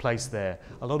which took place there,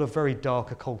 a lot of very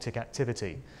dark occultic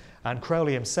activity. And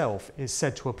Crowley himself is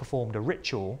said to have performed a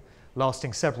ritual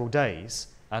lasting several days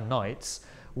and nights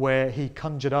where he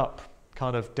conjured up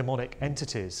kind of demonic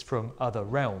entities from other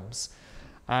realms.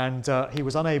 And he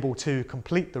was unable to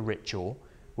complete the ritual,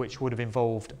 which would have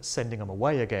involved sending them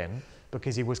away again,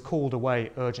 because he was called away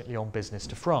urgently on business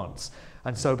to France.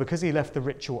 And so because he left the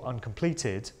ritual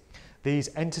uncompleted, these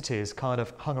entities kind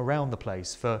of hung around the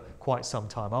place for quite some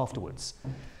time afterwards.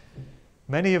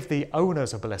 Many of the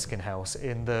owners of Boleskine House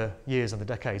in the years and the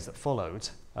decades that followed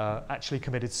actually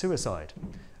committed suicide.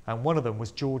 And one of them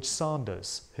was George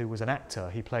Sanders, who was an actor.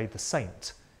 He played the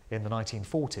Saint in the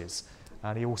 1940s,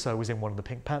 and he also was in one of the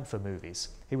Pink Panther movies.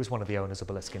 He was one of the owners of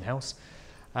Boleskine House.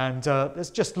 And there's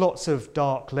just lots of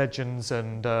dark legends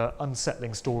and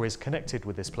unsettling stories connected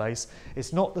with this place.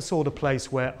 It's not the sort of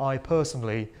place where I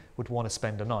personally would want to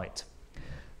spend a night.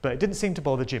 But it didn't seem to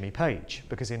bother Jimmy Page,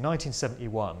 because in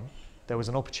 1971 there was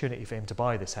an opportunity for him to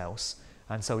buy this house,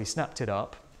 and so he snapped it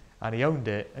up and he owned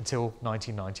it until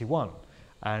 1991,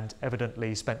 and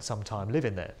evidently spent some time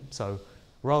living there. So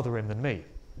rather him than me.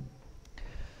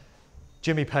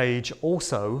 Jimmy Page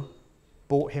also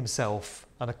bought himself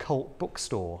an occult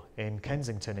bookstore in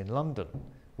Kensington in London,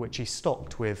 which he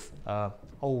stocked with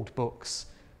old books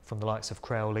from the likes of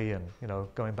Crowley and, you know,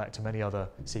 going back to many other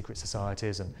secret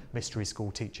societies and mystery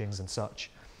school teachings and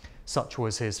such. Such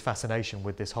was his fascination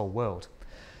with this whole world.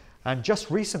 And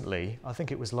just recently, I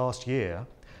think it was last year,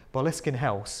 Boleskine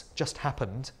House just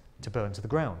happened to burn to the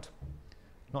ground.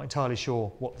 Not entirely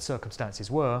sure what the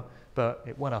circumstances were, but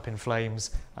it went up in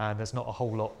flames and there's not a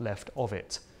whole lot left of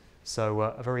it. So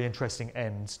a very interesting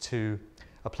end to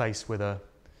a place with a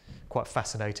quite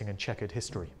fascinating and checkered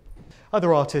history.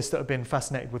 Other artists that have been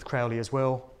fascinated with Crowley as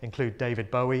well include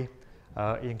David Bowie.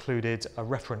 He included a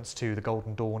reference to the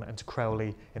Golden Dawn and to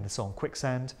Crowley in the song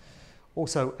Quicksand.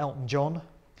 Also Elton John,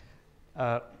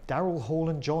 Daryl Hall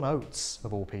and John Oates,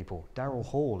 of all people. Daryl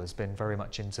Hall has been very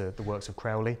much into the works of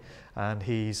Crowley, and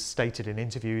he's stated in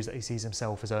interviews that he sees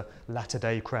himself as a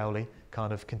latter-day Crowley,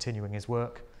 kind of continuing his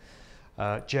work.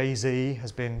 Jay-Z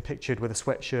has been pictured with a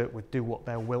sweatshirt with "Do what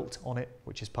thou wilt" on it,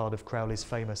 which is part of Crowley's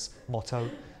famous motto,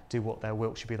 "Do what thou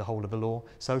wilt should be the whole of the law."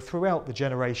 So throughout the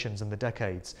generations and the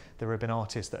decades, there have been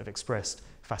artists that have expressed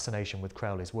fascination with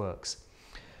Crowley's works.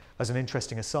 As an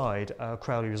interesting aside,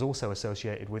 Crowley was also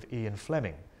associated with Ian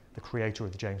Fleming, the creator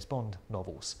of the James Bond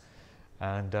novels.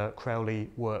 And Crowley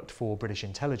worked for British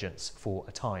intelligence for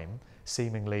a time,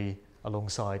 seemingly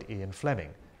alongside Ian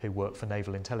Fleming, who worked for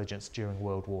naval intelligence during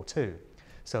World War II.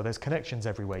 So there's connections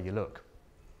everywhere you look.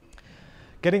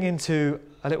 Getting into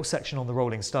a little section on the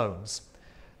Rolling Stones,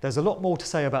 there's a lot more to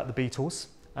say about the Beatles,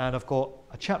 and I've got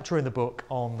a chapter in the book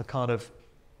on the kind of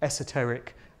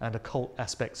esoteric and occult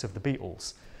aspects of the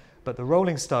Beatles. But the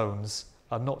Rolling Stones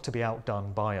are not to be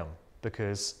outdone by them,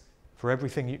 because for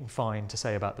everything you can find to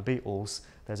say about the Beatles,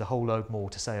 there's a whole load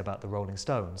more to say about the Rolling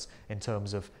Stones in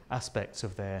terms of aspects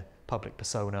of their public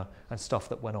persona and stuff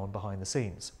that went on behind the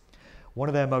scenes. One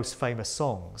of their most famous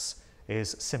songs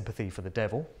is "Sympathy for the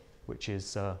Devil," which is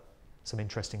some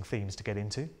interesting themes to get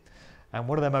into. And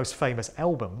one of their most famous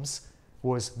albums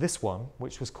was this one,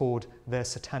 which was called "Their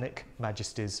Satanic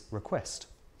Majesty's Request."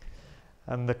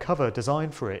 And the cover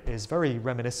design for it is very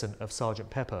reminiscent of Sgt.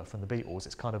 Pepper from the Beatles.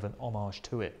 It's kind of an homage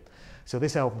to it. So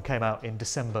this album came out in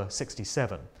December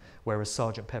 '67, whereas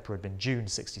Sgt. Pepper had been June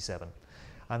 '67.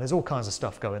 And there's all kinds of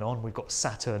stuff going on. We've got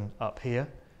Saturn up here,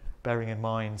 bearing in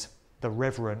mind the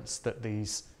reverence that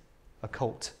these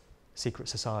occult secret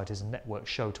societies and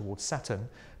networks show towards Saturn.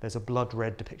 There's a blood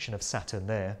red depiction of Saturn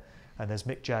there, and there's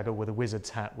Mick Jagger with a wizard's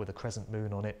hat with a crescent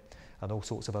moon on it, and all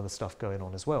sorts of other stuff going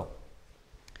on as well.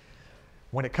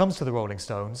 When it comes to the Rolling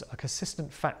Stones, a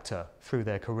consistent factor through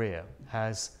their career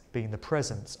has been the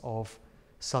presence of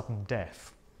sudden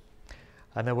death.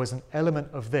 And there was an element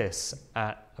of this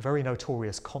at a very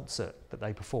notorious concert that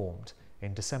they performed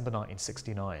in December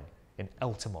 1969 in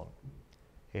Altamont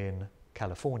in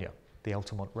California, the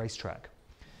Altamont racetrack.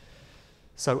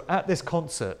 So at this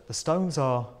concert, the Stones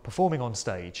are performing on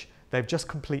stage. they've just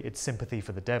completed Sympathy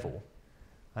for the Devil,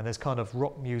 and there's kind of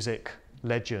rock music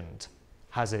legend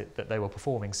has it that they were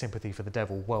performing Sympathy for the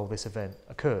Devil while this event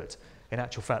occurred. In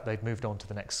actual fact, they'd moved on to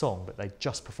the next song, but they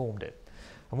just performed it.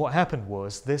 And what happened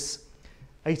was this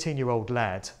 18-year-old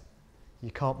lad,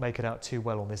 you can't make it out too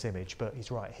well on this image, but he's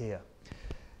right here.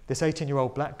 This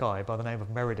 18-year-old black guy by the name of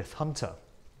Meredith Hunter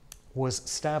was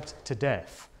stabbed to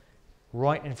death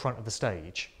right in front of the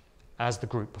stage as the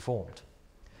group performed.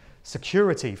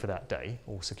 Security for that day,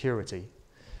 or security,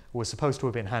 was supposed to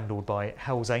have been handled by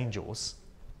Hell's Angels,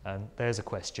 and there's a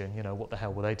question, you know, what the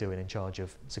hell were they doing in charge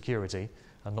of security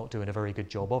and not doing a very good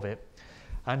job of it?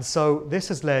 And so this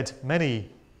has led many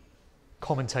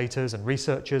commentators and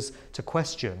researchers to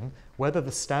question whether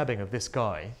the stabbing of this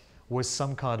guy was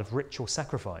some kind of ritual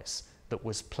sacrifice that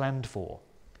was planned for,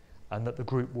 and that the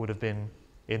group would have been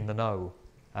in the know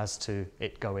as to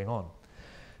it going on.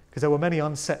 Because there were many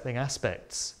unsettling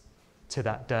aspects to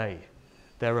that day.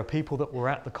 There are people that were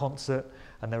at the concert,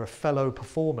 and there are fellow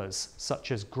performers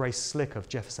such as Grace Slick of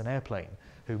Jefferson Airplane,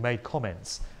 who made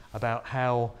comments about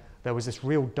how there was this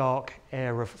real dark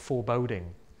air of foreboding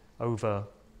over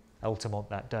Altamont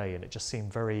that day, and it just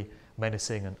seemed very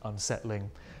menacing and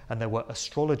unsettling. And there were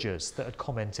astrologers that had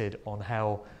commented on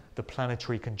how the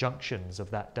planetary conjunctions of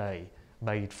that day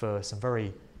made for some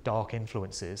very dark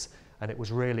influences, and it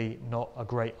was really not a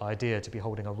great idea to be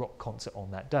holding a rock concert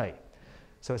on that day.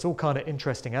 So it's all kind of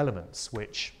interesting elements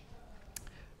which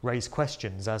raise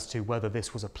questions as to whether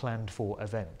this was a planned for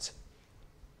event.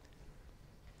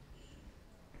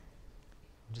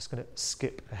 I'm just going to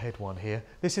skip ahead one here.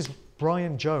 This is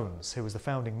Brian Jones, who was the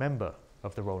founding member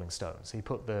of the Rolling Stones. He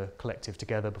put the collective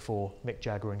together before Mick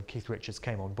Jagger and Keith Richards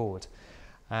came on board.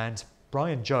 And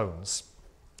Brian Jones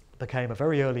became a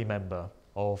very early member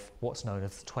of what's known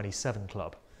as the 27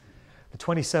 Club. The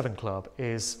 27 Club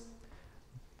is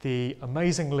the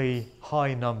amazingly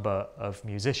high number of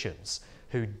musicians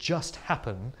who just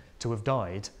happen to have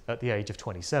died at the age of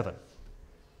 27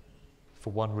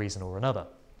 for one reason or another.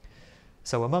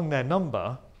 So among their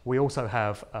number, we also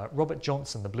have Robert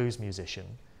Johnson, the blues musician.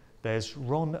 There's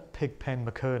Ron Pigpen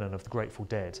McKernan of the Grateful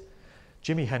Dead,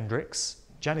 Jimi Hendrix,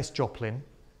 Janis Joplin,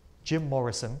 Jim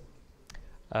Morrison,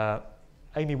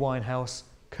 Amy Winehouse,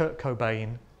 Kurt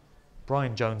Cobain,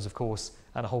 Brian Jones, of course,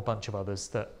 and a whole bunch of others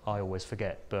that I always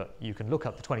forget. But you can look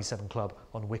up the 27 Club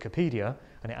on Wikipedia,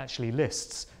 and it actually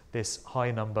lists this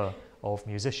high number of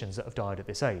musicians that have died at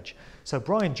this age. So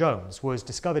Brian Jones was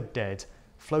discovered dead,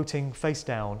 floating face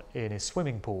down in his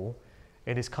swimming pool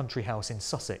in his country house in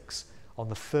Sussex on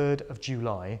the 3rd of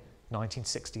July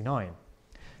 1969.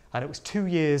 And it was 2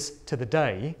 years to the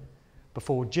day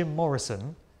before Jim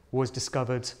Morrison was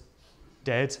discovered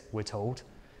dead, we're told,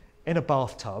 in a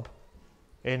bathtub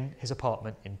in his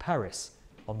apartment in Paris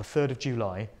on the 3rd of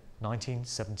July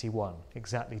 1971,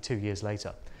 exactly 2 years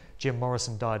later. Jim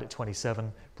Morrison died at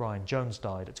 27, Brian Jones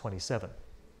died at 27.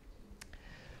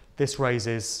 This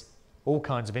raises all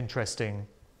kinds of interesting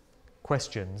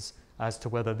questions as to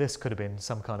whether this could have been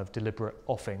some kind of deliberate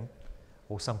offing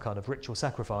or some kind of ritual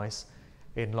sacrifice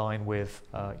in line with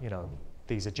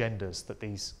these agendas that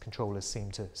these controllers seem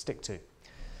to stick to.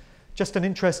 Just an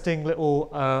interesting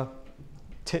little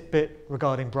tidbit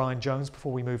regarding Brian Jones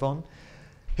before we move on.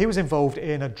 He was involved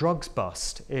in a drugs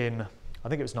bust in, I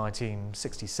think it was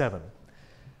 1967,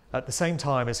 at the same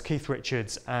time as Keith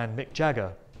Richards and Mick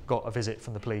Jagger got a visit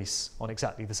from the police on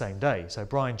exactly the same day. So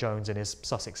Brian Jones in his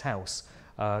Sussex house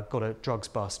got a drugs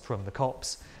bust from the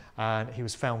cops, and he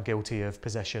was found guilty of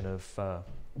possession of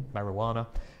marijuana,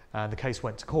 and the case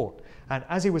went to court. And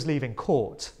as he was leaving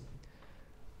court,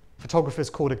 photographers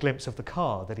caught a glimpse of the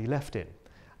car that he left in,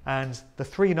 and the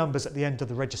 3 numbers at the end of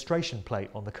the registration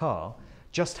plate on the car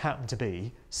just happened to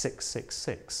be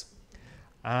 666.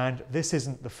 And this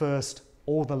isn't the first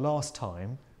or the last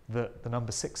time that the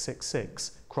number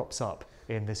 666 crops up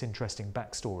in this interesting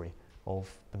backstory of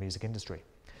the music industry.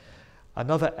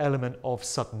 Another element of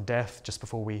sudden death, just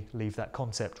before we leave that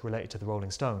concept related to the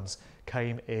Rolling Stones,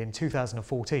 came in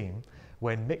 2014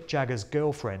 when Mick Jagger's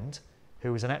girlfriend,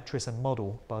 who was an actress and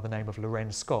model by the name of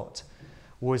Lorraine Scott,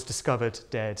 was discovered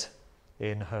dead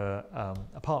in her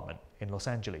apartment in Los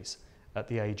Angeles at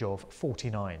the age of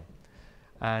 49.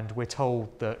 And we're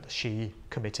told that she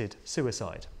committed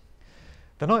suicide.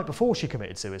 The night before she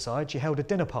committed suicide, she held a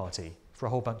dinner party for a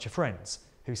whole bunch of friends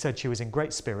who said she was in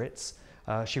great spirits,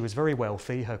 she was very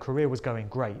wealthy, her career was going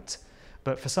great,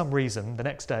 but for some reason the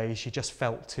next day she just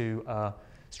felt to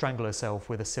strangle herself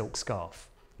with a silk scarf,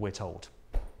 we're told.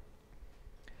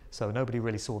 So nobody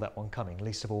really saw that one coming,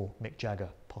 least of all Mick Jagger,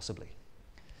 possibly.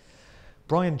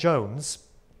 Brian Jones,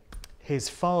 his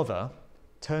father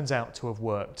turns out to have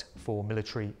worked for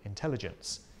military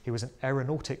intelligence. He was an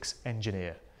aeronautics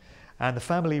engineer, and the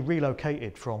family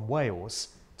relocated from Wales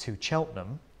to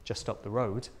Cheltenham, just up the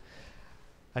road,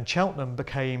 and Cheltenham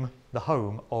became the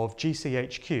home of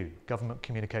GCHQ, Government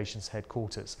Communications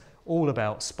Headquarters, all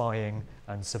about spying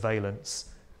and surveillance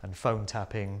and phone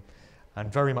tapping,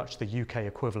 and very much the UK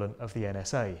equivalent of the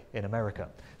NSA in America.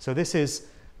 So this is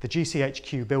the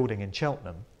GCHQ building in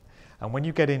Cheltenham, and when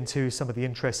you get into some of the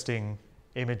interesting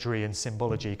imagery and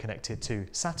symbology connected to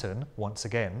Saturn, once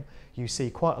again, you see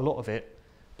quite a lot of it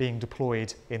being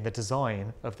deployed in the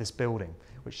design of this building,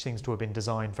 which seems to have been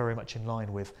designed very much in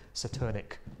line with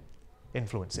Saturnic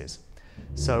influences.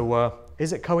 So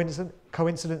is it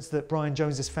coincidence that Brian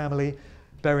Jones's family,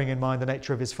 bearing in mind the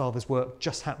nature of his father's work,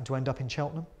 just happened to end up in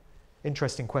Cheltenham?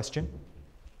 Interesting question.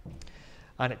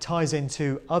 And it ties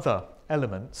into other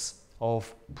elements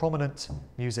of prominent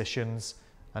musicians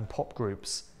and pop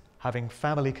groups having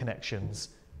family connections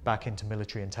back into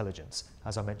military intelligence,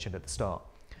 as I mentioned at the start.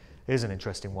 Here's an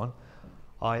interesting one.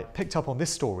 I picked up on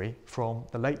this story from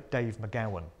the late Dave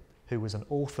McGowan, who was an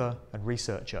author and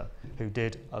researcher who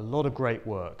did a lot of great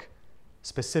work,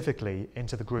 specifically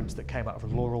into the groups that came out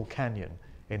of Laurel Canyon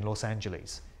in Los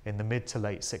Angeles in the mid to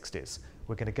late 60s.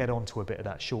 We're going to get onto a bit of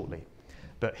that shortly.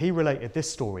 But he related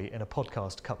this story in a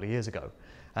podcast a couple of years ago,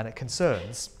 and it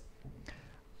concerns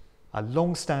a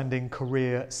long-standing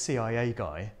career CIA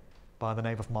guy by the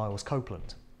name of Miles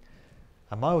Copeland.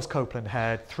 And Miles Copeland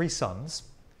had 3 sons.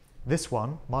 This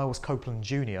one, Miles Copeland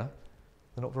Jr.,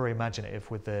 they're not very imaginative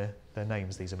with their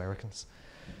names, these Americans.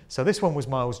 So this one was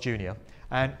Miles Jr.,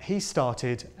 and he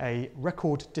started a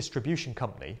record distribution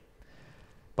company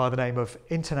by the name of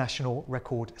International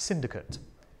Record Syndicate.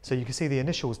 So you can see the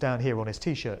initials down here on his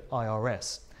t-shirt,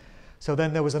 IRS. So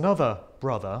then there was another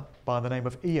brother by the name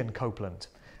of Ian Copeland,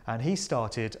 and he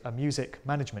started a music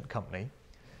management company,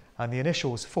 and the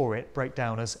initials for it break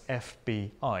down as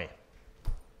FBI.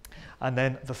 And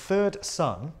then the 3rd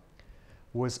son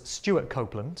was Stuart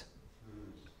Copeland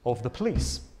of the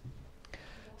Police.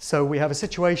 So we have a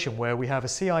situation where we have a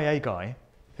CIA guy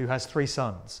who has 3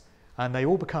 sons, and they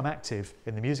all become active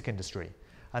in the music industry,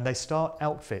 and they start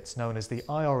outfits known as the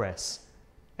IRS,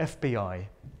 FBI,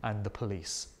 and the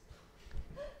Police.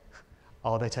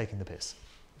 Are they taking the piss?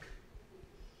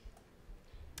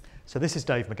 So this is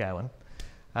Dave McGowan,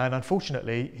 and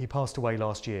unfortunately he passed away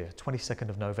last year, 22nd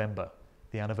of November,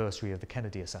 the anniversary of the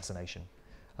Kennedy assassination,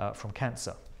 from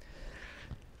cancer,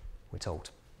 we're told.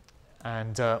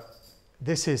 And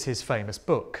this is his famous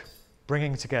book,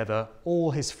 bringing together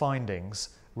all his findings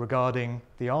regarding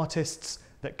the artists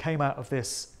that came out of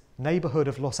this neighborhood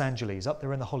of Los Angeles, up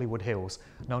there in the Hollywood Hills,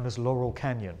 known as Laurel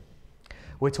Canyon.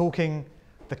 We're talking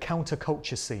the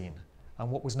counterculture scene and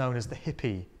what was known as the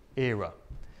hippie era,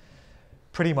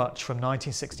 pretty much from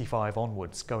 1965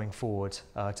 onwards, going forward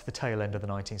to the tail end of the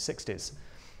 1960s.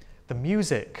 The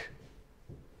music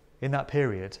in that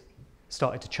period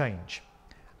started to change,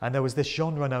 and there was this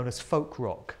genre known as folk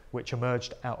rock, which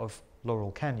emerged out of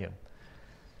Laurel Canyon.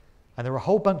 And there were a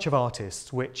whole bunch of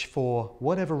artists which, for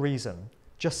whatever reason,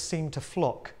 just seemed to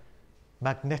flock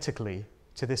magnetically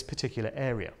to this particular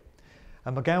area.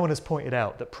 And McGowan has pointed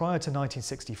out that prior to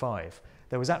 1965,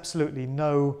 there was absolutely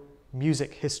no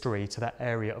music history to that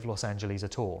area of Los Angeles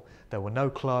at all. There were no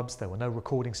clubs, there were no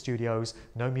recording studios,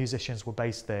 no musicians were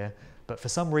based there. But for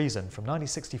some reason, from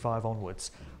 1965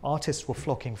 onwards, artists were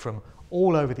flocking from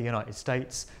all over the United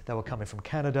States. They were coming from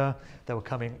Canada, they were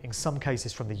coming in some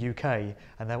cases from the UK,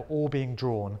 and they were all being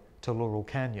drawn to Laurel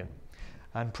Canyon.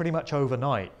 And pretty much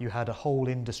overnight, you had a whole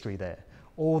industry there.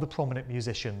 All the prominent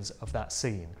musicians of that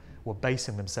scene were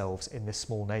basing themselves in this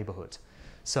small neighborhood.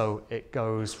 So it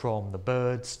goes from the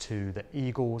Byrds to the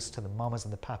Eagles to the Mamas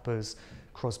and the Papas,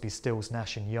 Crosby, Stills,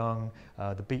 Nash and Young,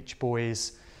 the Beach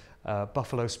Boys,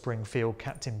 Buffalo Springfield,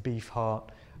 Captain Beefheart,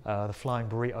 the Flying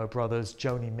Burrito Brothers,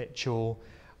 Joni Mitchell,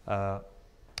 and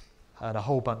a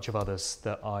whole bunch of others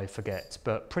that I forget.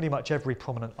 But pretty much every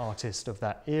prominent artist of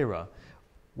that era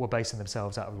were basing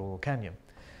themselves out of Laurel Canyon.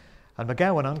 And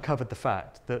McGowan uncovered the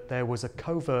fact that there was a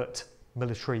covert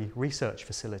military research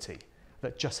facility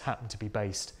that just happened to be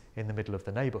based in the middle of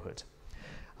the neighborhood.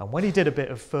 And when he did a bit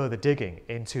of further digging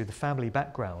into the family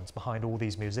backgrounds behind all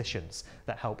these musicians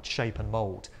that helped shape and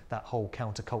mold that whole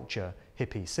counterculture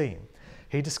hippie scene,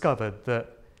 he discovered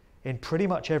that in pretty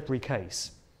much every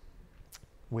case,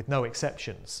 with no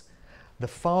exceptions, the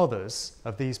fathers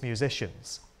of these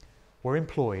musicians were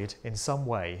employed in some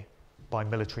way by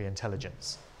military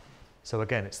intelligence. So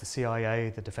again, it's the CIA,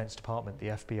 the Defense Department, the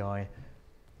FBI,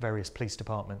 various police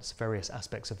departments, various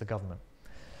aspects of the government.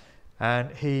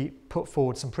 And he put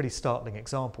forward some pretty startling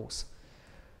examples.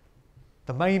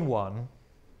 The main one,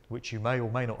 which you may or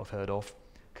may not have heard of,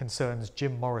 concerns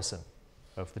Jim Morrison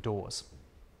of The Doors.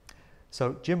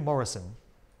 So Jim Morrison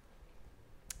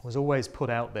was always put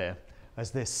out there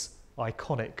as this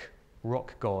iconic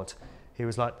rock god. He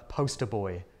was like the poster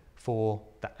boy for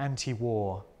the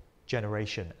anti-war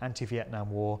generation, anti-Vietnam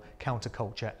War,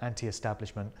 counterculture,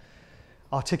 anti-establishment,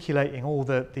 articulating all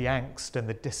the angst and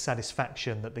the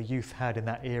dissatisfaction that the youth had in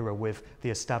that era with the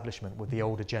establishment, with the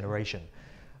older generation.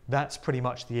 That's pretty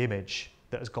much the image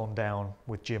that has gone down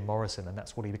with Jim Morrison, and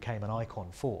that's what he became an icon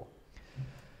for.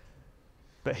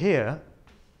 But here,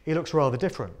 he looks rather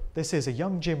different. This is a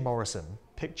young Jim Morrison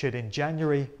pictured in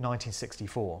January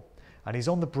 1964, and he's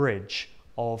on the bridge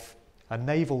of a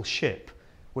naval ship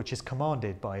which is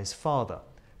commanded by his father.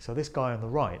 So this guy on the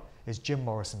right is Jim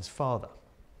Morrison's father.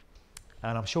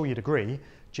 And I'm sure you'd agree,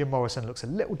 Jim Morrison looks a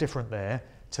little different there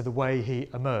to the way he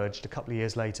emerged a couple of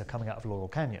years later coming out of Laurel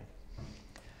Canyon.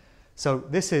 So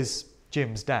this is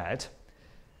Jim's dad,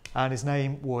 and his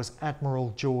name was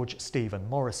Admiral George Stephen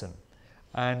Morrison.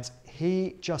 And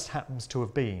he just happens to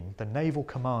have been the naval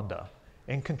commander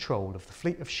in control of the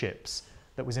fleet of ships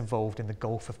that was involved in the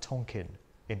Gulf of Tonkin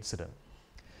incident,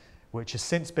 which has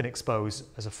since been exposed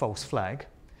as a false flag.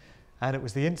 And it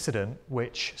was the incident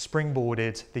which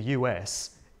springboarded the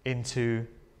US into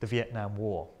the Vietnam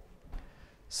War.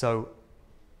 So,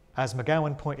 as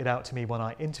McGowan pointed out to me when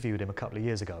I interviewed him a couple of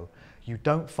years ago, you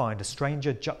don't find a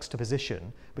stranger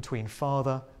juxtaposition between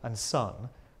father and son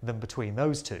than between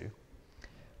those two,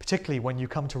 particularly when you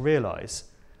come to realise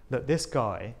that this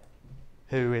guy,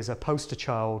 who is a poster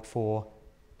child for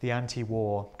the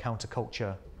anti-war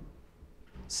counterculture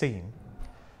scene,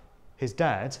 his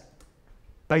dad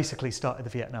basically started the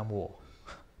Vietnam War.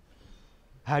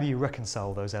 How do you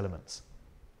reconcile those elements?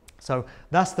 So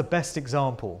that's the best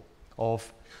example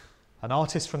of an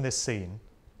artist from this scene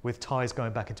with ties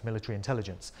going back into military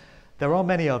intelligence. There are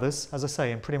many others. As I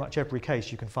say, in pretty much every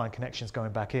case you can find connections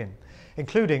going back in,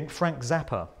 including Frank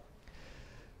Zappa.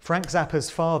 Frank Zappa's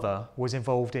father was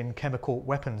involved in chemical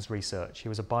weapons research. He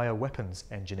was a bioweapons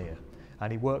engineer,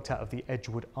 and he worked out of the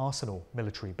Edgewood Arsenal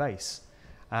military base.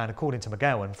 And according to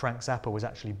McGowan, Frank Zappa was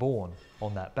actually born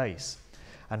on that base.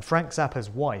 And Frank Zappa's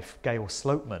wife, Gail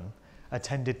Sloatman,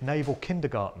 attended naval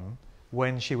kindergarten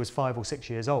when she was 5 or 6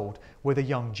 years old with a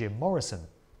young Jim Morrison.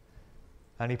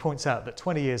 And he points out that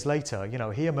 20 years later, you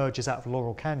know, he emerges out of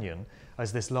Laurel Canyon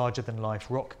as this larger-than-life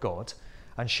rock god,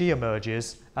 and she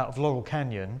emerges out of Laurel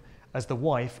Canyon as the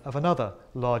wife of another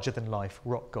larger-than-life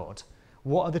rock god.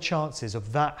 What are the chances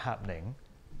of that happening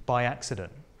by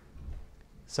accident?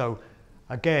 So,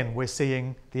 again, we're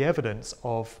seeing the evidence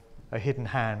of a hidden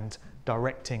hand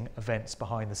directing events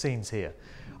behind the scenes here.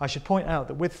 I should point out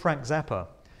that with Frank Zappa,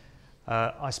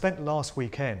 I spent last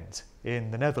weekend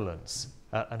in the Netherlands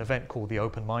at an event called the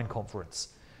Open Mind Conference.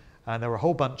 And there were a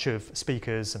whole bunch of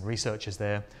speakers and researchers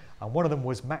there. And one of them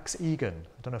was Max Egan.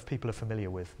 I don't know if people are familiar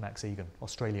with Max Egan,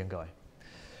 Australian guy.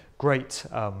 Great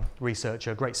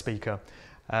researcher, great speaker.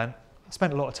 And I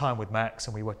spent a lot of time with Max,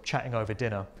 and we were chatting over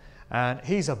dinner. And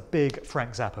he's a big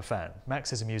Frank Zappa fan.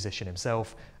 Max is a musician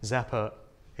himself. Zappa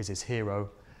is his hero,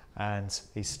 and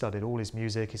he's studied all his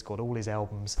music, he's got all his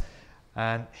albums,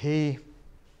 and he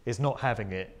is not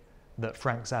having it that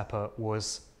Frank Zappa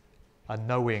was a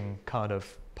knowing kind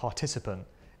of participant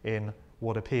in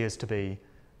what appears to be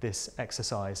this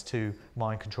exercise to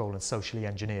mind control and socially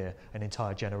engineer an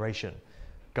entire generation,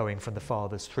 going from the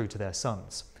fathers through to their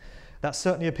sons. That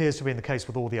certainly appears to be the case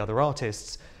with all the other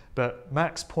artists, but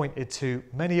Max pointed to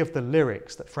many of the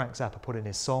lyrics that Frank Zappa put in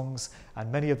his songs and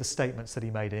many of the statements that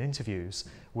he made in interviews,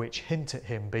 which hint at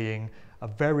him being a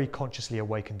very consciously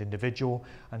awakened individual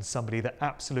and somebody that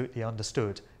absolutely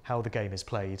understood how the game is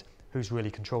played, who's really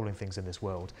controlling things in this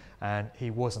world. And he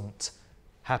wasn't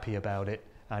happy about it,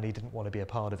 and he didn't want to be a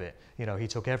part of it. You know, he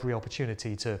took every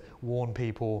opportunity to warn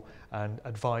people and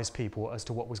advise people as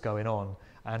to what was going on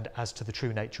and as to the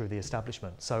true nature of the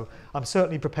establishment. So I'm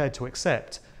certainly prepared to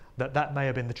accept that that may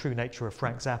have been the true nature of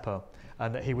Frank Zappa,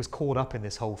 and that he was caught up in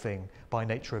this whole thing by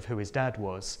nature of who his dad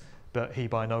was, but he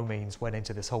by no means went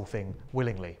into this whole thing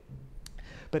willingly.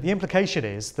 But the implication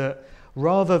is that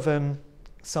rather than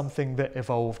something that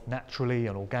evolved naturally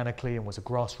and organically and was a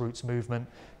grassroots movement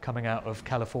coming out of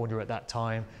California at that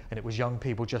time, and it was young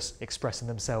people just expressing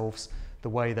themselves the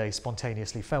way they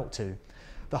spontaneously felt to,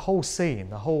 the whole scene,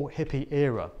 the whole hippie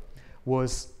era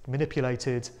was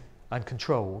manipulated and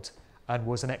controlled and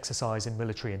was an exercise in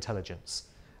military intelligence.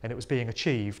 And it was being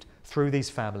achieved through these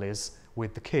families,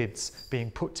 with the kids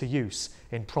being put to use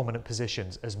in prominent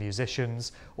positions as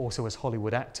musicians, also as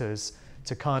Hollywood actors,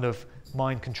 to kind of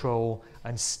mind control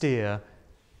and steer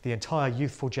the entire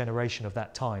youthful generation of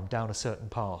that time down a certain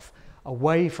path,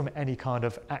 away from any kind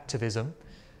of activism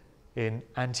in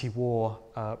anti-war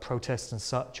protests and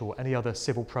such, or any other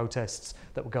civil protests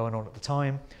that were going on at the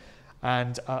time,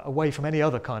 and away from any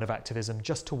other kind of activism,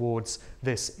 just towards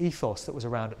this ethos that was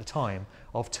around at the time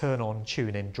of turn on,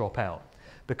 tune in, drop out.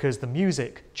 Because the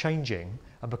music changing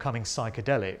and becoming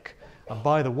psychedelic, and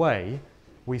by the way,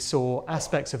 we saw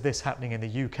aspects of this happening in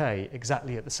the UK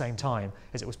exactly at the same time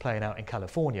as it was playing out in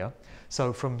California.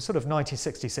 So from sort of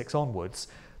 1966 onwards,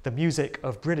 the music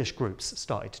of British groups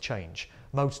started to change.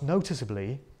 Most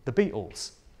noticeably, the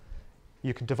Beatles.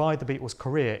 You can divide the Beatles'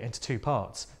 career into two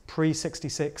parts,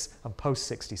 pre-66 and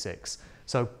post-66.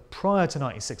 So prior to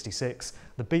 1966,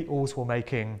 the Beatles were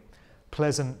making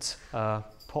pleasant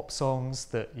pop songs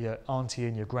that your auntie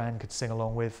and your gran could sing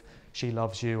along with. She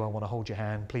loves you, I want to hold your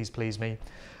hand, please please me.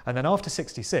 And then after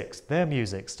 66, their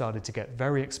music started to get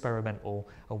very experimental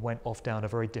and went off down a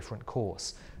very different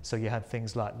course. So you had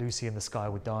things like Lucy in the Sky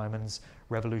with Diamonds,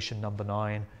 Revolution Number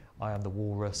 9, I Am the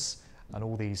Walrus, and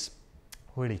all these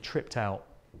really tripped out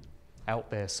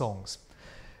there songs.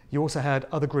 You also had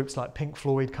other groups like Pink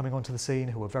Floyd coming onto the scene,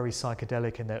 who were very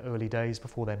psychedelic in their early days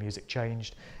before their music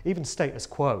changed. Even Status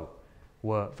Quo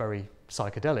were very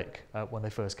psychedelic when they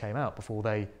first came out, before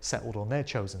they settled on their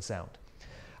chosen sound.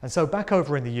 And so back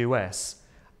over in the US,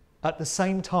 at the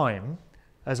same time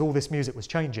as all this music was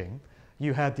changing,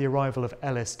 you had the arrival of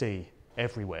LSD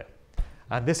everywhere.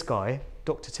 And this guy,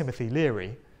 Dr. Timothy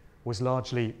Leary, was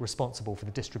largely responsible for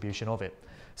the distribution of it.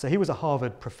 So he was a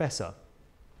Harvard professor,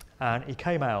 and he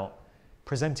came out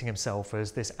presenting himself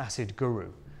as this acid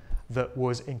guru that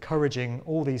was encouraging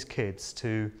all these kids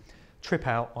to trip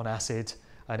out on acid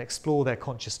and explore their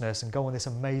consciousness and go on this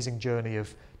amazing journey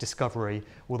of discovery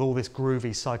with all this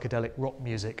groovy psychedelic rock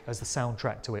music as the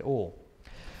soundtrack to it all.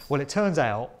 Well, it turns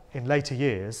out in later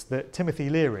years that Timothy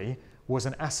Leary was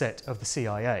an asset of the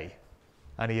CIA,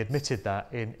 and he admitted that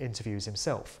in interviews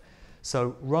himself.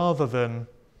 So rather than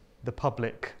the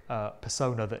public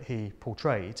persona that he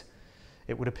portrayed,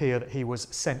 it would appear that he was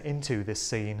sent into this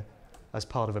scene as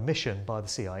part of a mission by the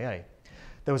CIA.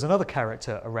 There was another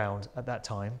character around at that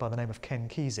time by the name of Ken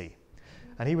Kesey,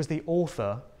 and he was the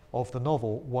author of the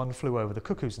novel One Flew Over the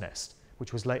Cuckoo's Nest,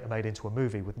 which was later made into a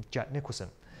movie with Jack Nicholson.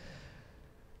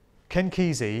 Ken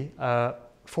Kesey,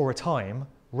 for a time,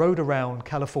 rode around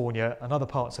California and other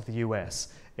parts of the US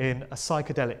in a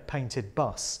psychedelic painted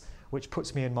bus, which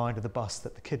puts me in mind of the bus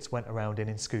that the kids went around in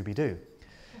Scooby-Doo.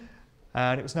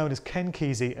 And it was known as Ken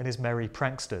Kesey and his Merry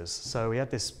Pranksters. So he had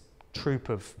this troupe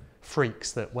of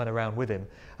freaks that went around with him,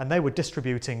 and they were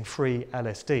distributing free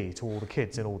LSD to all the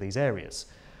kids in all these areas.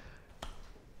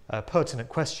 A pertinent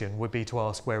question would be to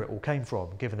ask where it all came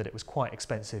from, given that it was quite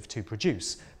expensive to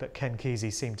produce, but Ken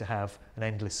Kesey seemed to have an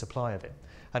endless supply of it.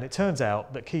 And it turns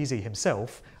out that Kesey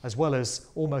himself, as well as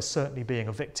almost certainly being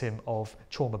a victim of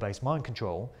trauma-based mind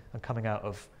control and coming out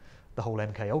of the whole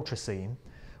MK Ultra scene,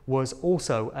 was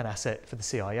also an asset for the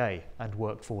CIA and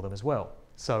worked for them as well.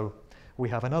 So we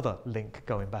have another link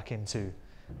going back into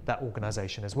that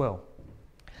organisation as well.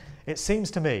 It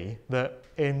seems to me that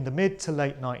in the mid to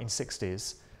late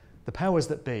 1960s, the powers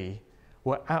that be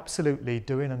were absolutely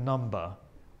doing a number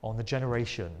on the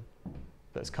generation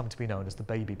that's come to be known as the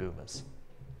baby boomers.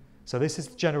 So this is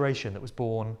the generation that was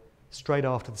born straight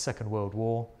after the Second World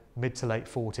War, mid to late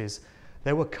 40s.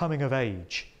 They were coming of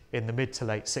age in the mid to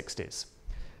late 60s.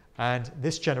 And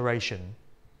this generation,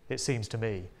 it seems to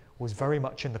me, was very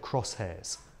much in the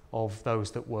crosshairs of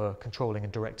those that were controlling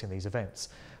and directing these events,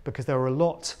 because there were a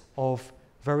lot of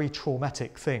very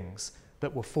traumatic things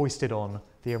that were foisted on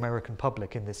the American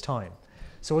public in this time.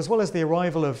 So as well as the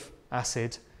arrival of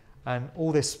acid and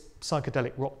all this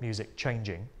psychedelic rock music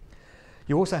changing,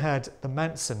 you also had the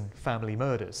Manson family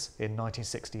murders in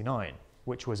 1969,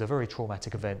 which was a very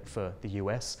traumatic event for the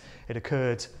US. It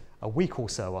occurred a week or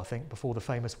so, I think, before the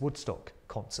famous Woodstock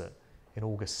concert in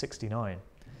August '69.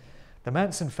 The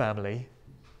Manson family,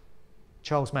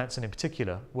 Charles Manson in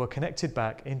particular, were connected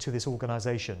back into this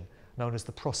organisation known as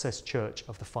the Process Church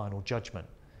of the Final Judgment.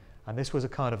 And this was a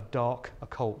kind of dark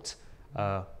occult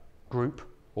group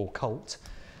or cult.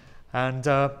 And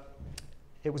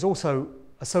it was also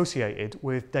associated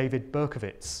with David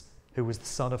Berkowitz, who was the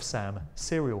son of Sam,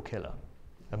 serial killer,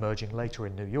 emerging later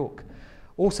in New York.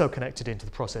 Also connected into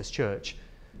the Process Church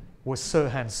was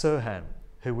Sirhan Sirhan,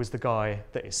 who was the guy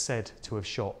that is said to have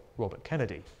shot Robert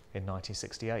Kennedy in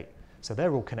 1968. So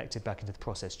they're all connected back into the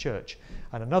Process Church.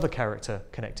 And another character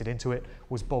connected into it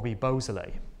was Bobby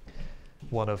Beausoleil,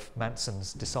 one of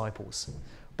Manson's disciples.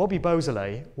 Bobby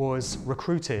Beausoleil was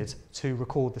recruited to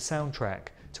record the soundtrack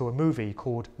to a movie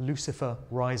called Lucifer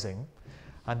Rising,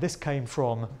 And this came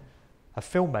from a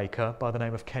filmmaker by the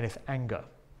name of Kenneth Anger,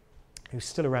 who's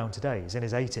still around today. He's in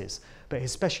his 80s. But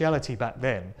his speciality back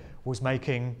then was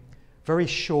making very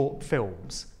short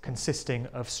films consisting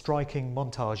of striking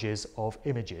montages of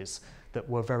images that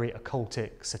were very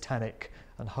occultic, satanic,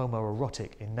 and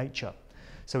homoerotic in nature.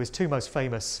 So his two most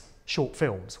famous short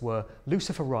films were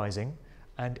Lucifer Rising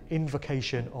and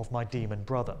Invocation of My Demon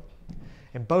Brother.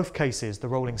 In both cases, the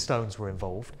Rolling Stones were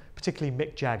involved, particularly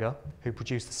Mick Jagger, who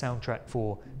produced the soundtrack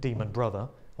for Demon Brother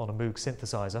on a Moog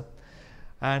synthesizer.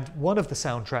 And one of the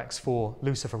soundtracks for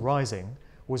Lucifer Rising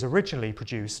was originally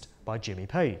produced by Jimmy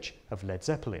Page of Led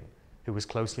Zeppelin, who was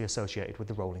closely associated with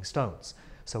the Rolling Stones.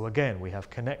 So again, we have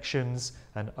connections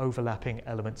and overlapping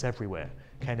elements everywhere.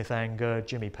 Kenneth Anger,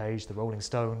 Jimmy Page, the Rolling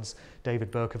Stones,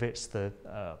 David Berkowitz, the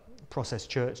Process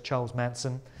Church, Charles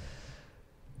Manson.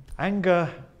 Anger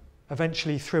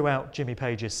eventually threw out Jimmy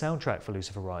Page's soundtrack for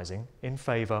Lucifer Rising in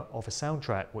favour of a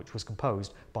soundtrack which was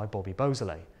composed by Bobby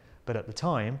Beausoleil. But at the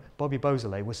time, Bobby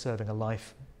Beausoleil was serving a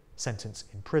life sentence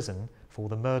in prison for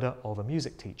the murder of a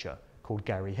music teacher called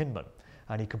Gary Hinman,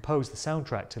 and he composed the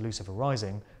soundtrack to Lucifer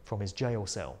Rising from his jail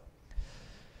cell.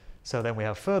 So then we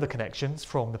have further connections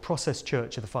from the Process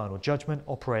Church of the Final Judgment,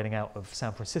 operating out of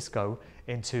San Francisco,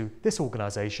 into this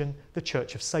organisation, the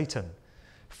Church of Satan,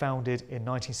 founded in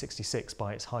 1966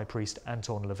 by its high priest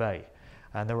Anton LaVey.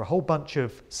 And there were a whole bunch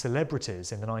of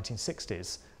celebrities in the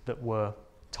 1960s that were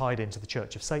tied into the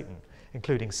Church of Satan,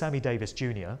 including Sammy Davis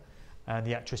Jr. and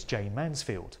the actress Jane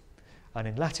Mansfield. And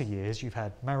in latter years, you've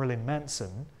had Marilyn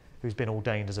Manson, who's been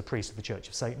ordained as a priest of the Church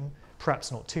of Satan,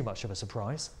 perhaps not too much of a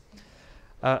surprise.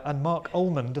 And Mark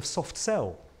Ullman of Soft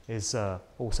Cell is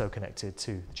also connected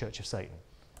to the Church of Satan.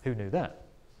 Who knew that?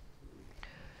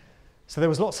 So there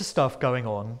was lots of stuff going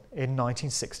on in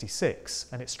 1966,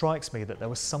 and it strikes me that there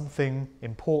was something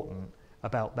important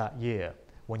about that year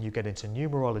when you get into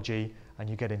numerology and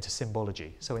you get into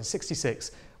symbology. So in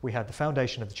 66, we had the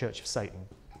foundation of the Church of Satan.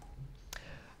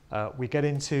 We get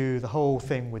into the whole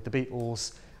thing with the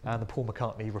Beatles and the Paul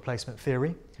McCartney replacement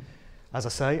theory. As I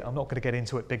say, I'm not going to get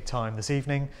into it big time this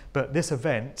evening, but this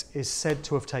event is said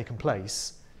to have taken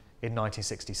place in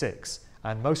 1966,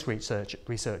 and most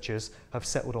researchers have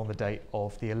settled on the date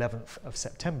of the 11th of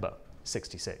September,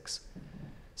 66.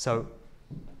 So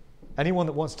anyone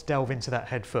that wants to delve into that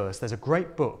head first, there's a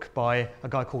great book by a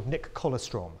guy called Nick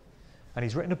Kollerstrom, and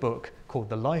he's written a book called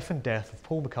The Life and Death of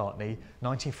Paul McCartney,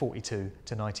 1942 to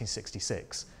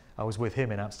 1966. I was with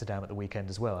him in Amsterdam at the weekend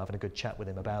as well, having a good chat with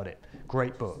him about it.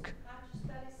 Great book.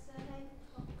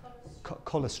 Kollerstrom,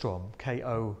 Kollerstrom. Okay.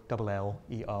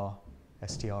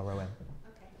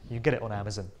 You can get it on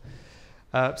Amazon.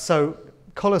 So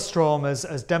Kollerstrom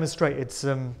has demonstrated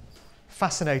some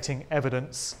fascinating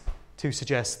evidence to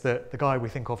suggest that the guy we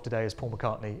think of today as Paul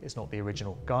McCartney is not the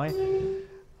original guy.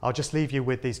 I'll just leave you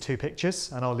with these two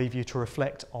pictures, and I'll leave you to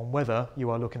reflect on whether you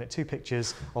are looking at two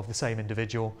pictures of the same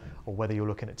individual or whether you're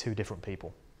looking at two different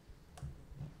people.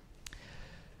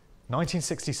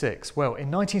 1966. Well, in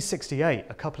 1968,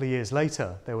 a couple of years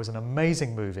later, there was an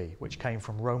amazing movie which came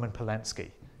from Roman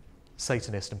Polanski,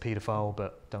 Satanist and paedophile,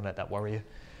 but don't let that worry you,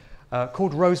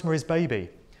 called Rosemary's Baby.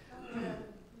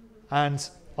 And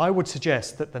I would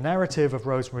suggest that the narrative of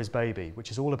Rosemary's Baby,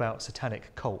 which is all about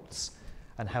satanic cults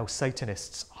and how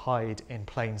Satanists hide in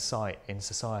plain sight in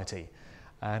society,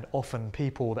 and often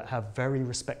people that have very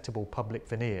respectable public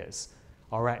veneers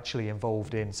are actually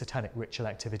involved in satanic ritual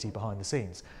activity behind the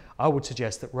scenes. I would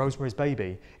suggest that Rosemary's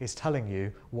Baby is telling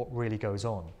you what really goes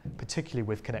on, particularly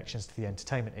with connections to the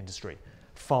entertainment industry.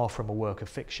 Far from a work of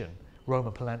fiction.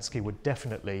 Roman Polanski would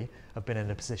definitely have been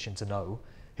in a position to know.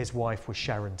 His wife was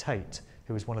Sharon Tate,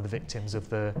 who was one of the victims of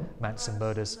the Manson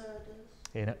murders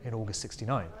in August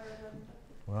 69.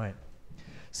 Right.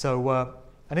 So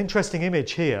an interesting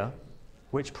image here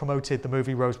which promoted the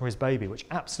movie Rosemary's Baby, which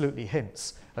absolutely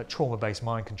hints at trauma-based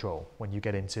mind control when you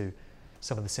get into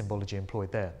some of the symbology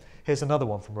employed there. Here's another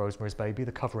one from Rosemary's Baby,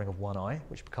 the covering of one eye,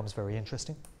 which becomes very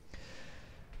interesting.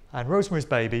 And Rosemary's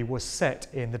Baby was set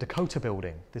in the Dakota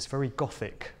Building, this very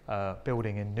gothic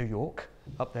building in New York,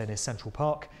 up there near Central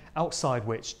Park, outside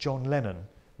which John Lennon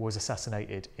was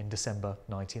assassinated in December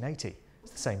 1980.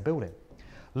 It's the same building.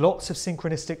 Lots of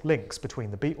synchronistic links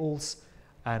between the Beatles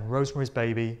and Rosemary's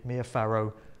Baby, Mia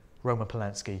Farrow, Roman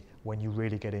Polanski, when you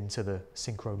really get into the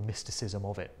synchro-mysticism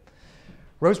of it.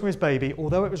 Rosemary's Baby,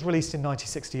 although it was released in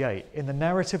 1968, in the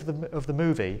narrative of the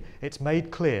movie, it's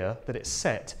made clear that it's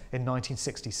set in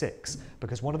 1966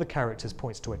 because one of the characters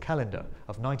points to a calendar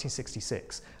of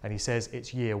 1966 and he says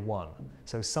it's year one.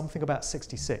 So something about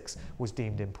 66 was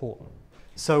deemed important.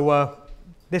 So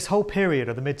this whole period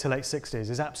of the mid to late 60s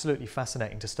is absolutely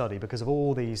fascinating to study because of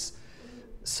all these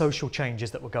social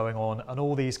changes that were going on and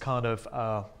all these kind of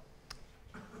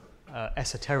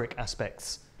esoteric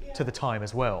aspects to the time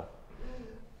as well.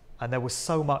 And there was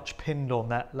so much pinned on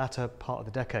that latter part of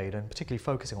the decade, and particularly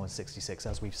focusing on 66,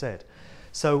 as we've said.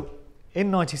 So in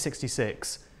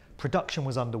 1966, production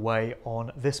was underway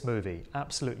on this movie,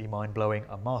 absolutely mind-blowing,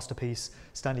 a masterpiece,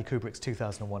 Stanley Kubrick's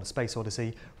 2001: A Space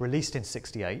Odyssey, released in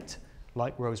 68,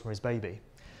 like Rosemary's Baby.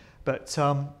 But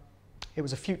it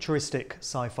was a futuristic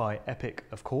sci-fi epic,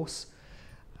 of course,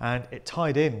 and it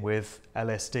tied in with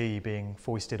LSD being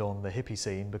foisted on the hippie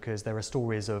scene, because there are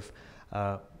stories of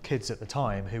kids at the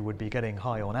time who would be getting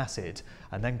high on acid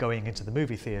and then going into the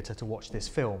movie theatre to watch this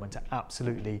film and to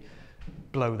absolutely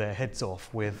blow their heads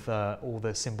off with all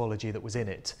the symbology that was in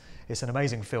it. It's an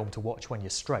amazing film to watch when you're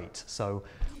straight, so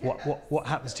what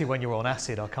happens to you when you're on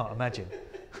acid, I can't imagine.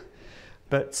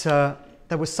 But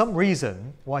there was some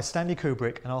reason why Stanley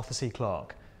Kubrick and Arthur C.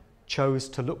 Clarke chose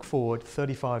to look forward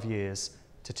 35 years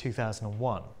to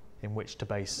 2001 in which to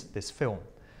base this film.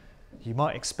 You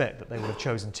might expect that they would have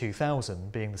chosen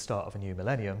 2000 being the start of a new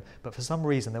millennium, but for some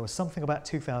reason there was something about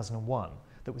 2001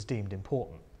 that was deemed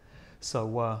important.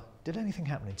 So did anything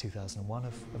happen in 2001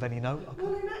 of any note? Okay.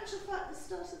 Well, in actual fact, the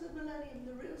start of the millennium,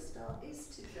 the real start, is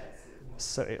 2001.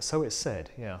 So it's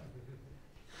said, yeah.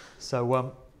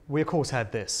 So we of course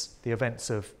had this, the events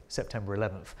of September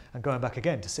 11th, and going back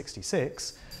again to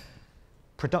 66,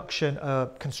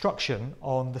 construction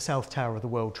on the South Tower of the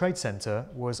World Trade Center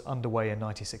was underway in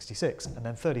 1966, and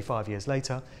then 35 years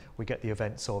later we get the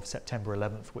events of September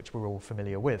 11th, which we're all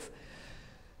familiar with.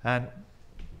 And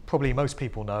probably most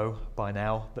people know by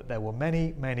now that there were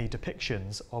many, many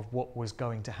depictions of what was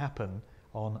going to happen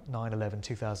on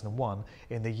 9/11/2001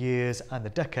 in the years and the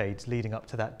decades leading up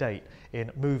to that date, in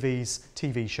movies,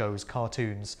 TV shows,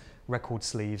 cartoons, record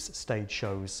sleeves, stage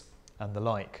shows and the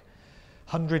like.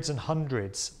 Hundreds and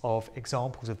hundreds of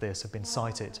examples of this have been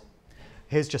cited.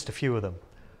 Here's just a few of them.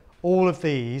 All of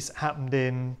these happened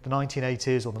in the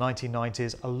 1980s or the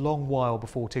 1990s, a long while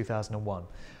before 2001.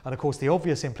 And of course, the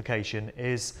obvious implication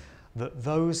is that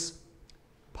those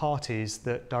parties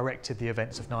that directed the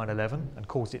events of 9/11 and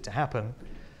caused it to happen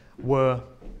were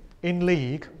in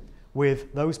league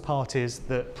with those parties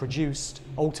that produced,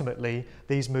 ultimately,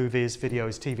 these movies,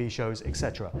 videos, TV shows,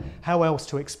 etc. How else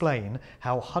to explain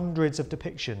how hundreds of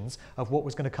depictions of what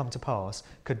was going to come to pass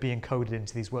could be encoded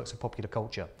into these works of popular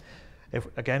culture? If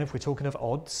we're talking of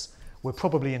odds, we're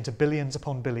probably into billions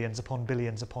upon billions upon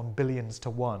billions upon billions to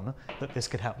one that this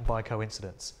could happen by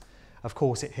coincidence. Of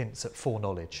course, it hints at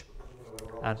foreknowledge.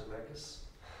 And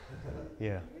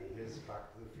yeah. Is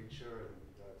Back to the Future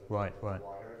and Right. Wire,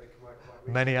 they come out quite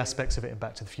Many aspects of it in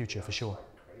Back to the Future, for sure.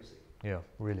 crazy. Yeah,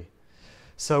 really.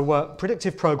 So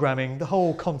predictive programming, the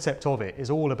whole concept of it is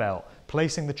all about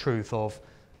placing the truth of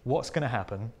what's going to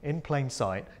happen in plain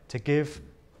sight to give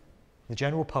the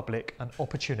general public an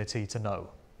opportunity to know.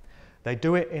 They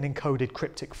do it in encoded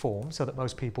cryptic form so that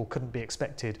most people couldn't be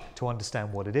expected to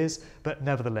understand what it is, but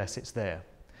nevertheless it's there.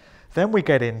 Then we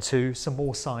get into some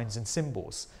more signs and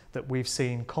symbols that we've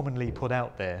seen commonly put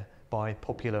out there by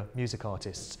popular music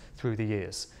artists through the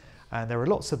years. And there are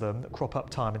lots of them that crop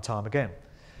up time and time again.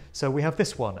 So we have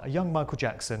this one, a young Michael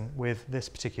Jackson with this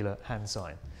particular hand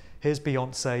sign. Here's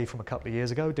Beyonce from a couple of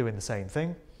years ago doing the same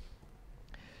thing.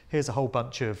 Here's a whole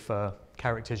bunch of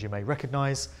characters you may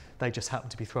recognise. They just happen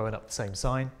to be throwing up the same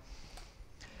sign.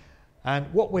 And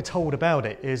what we're told about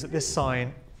it is that this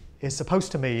sign is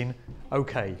supposed to mean,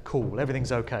 okay, cool,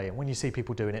 everything's okay. And when you see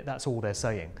people doing it, that's all they're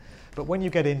saying. But when you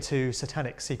get into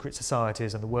satanic secret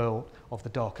societies and the world of the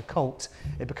dark occult,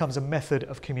 it becomes a method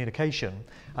of communication.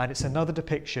 And it's another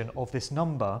depiction of this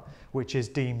number, which is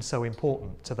deemed so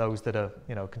important to those that are,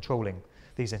 controlling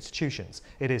these institutions.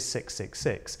 It is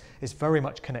 666. It's very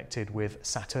much connected with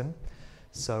Saturn.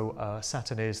 So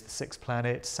Saturn is the sixth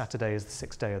planet. Saturday is the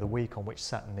sixth day of the week on which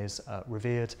Saturn is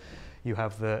revered. You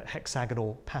have the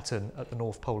hexagonal pattern at the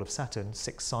North Pole of Saturn,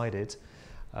 six-sided,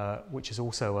 which is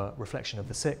also a reflection of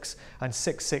the six. And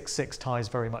 666 ties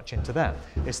very much into that.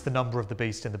 It's the number of the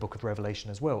beast in the book of Revelation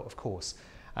as well, of course.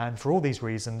 And for all these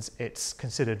reasons, it's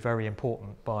considered very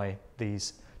important by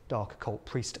these dark occult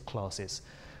priest classes.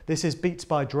 This is Beats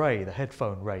by Dre, the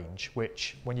headphone range,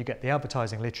 which when you get the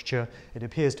advertising literature, it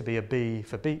appears to be a B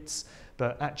for Beats,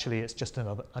 but actually it's just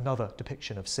another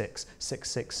depiction of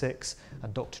 666,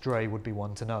 and Dr. Dre would be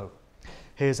one to know.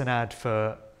 Here's an ad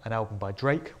for an album by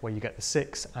Drake, where you get the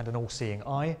 6 and an all-seeing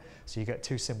eye, so you get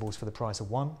two symbols for the price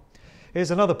of one.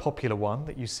 Here's another popular one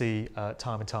that you see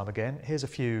time and time again. Here's a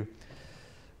few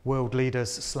world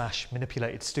leaders /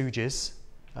 manipulated stooges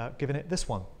giving it this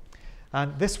one.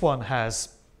 And this one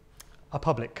has a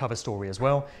public cover story as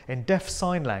well. In deaf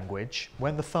sign language,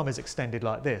 when the thumb is extended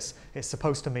like this, it's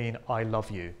supposed to mean I love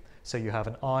you. So you have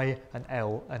an I, an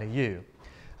L and a U.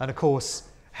 And of course,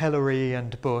 Hillary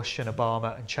and Bush and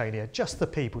Obama and Cheney are just the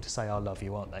people to say I love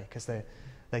you, aren't they? Because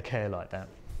they care like that.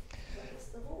 It's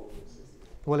the horns, isn't it?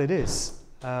 Well, it is.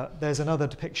 There's another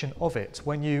depiction of it.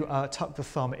 When you tuck the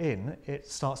thumb in, it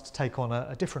starts to take on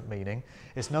a different meaning.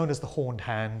 It's known as the horned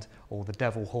hand or the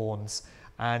devil horns,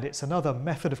 and it's another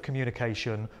method of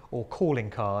communication or calling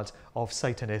card of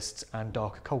Satanists and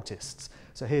dark occultists.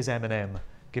 So here's M&M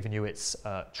giving you its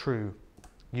true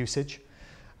usage.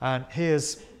 And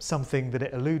here's something that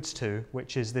it alludes to,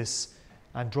 which is this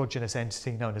androgynous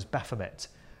entity known as Baphomet,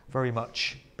 very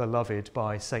much beloved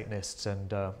by Satanists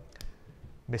and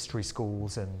mystery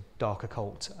schools and dark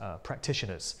occult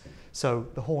practitioners. So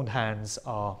the horned hands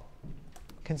are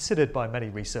considered by many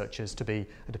researchers to be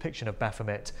a depiction of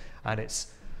Baphomet, and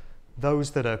it's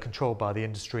those that are controlled by the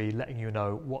industry letting you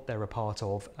know what they're a part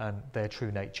of and their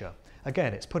true nature.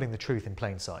 Again, it's putting the truth in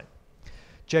plain sight.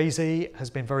 Jay-Z has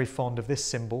been very fond of this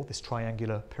symbol, this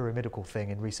triangular pyramidical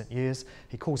thing in recent years.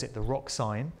 He calls it the rock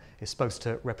sign. It's supposed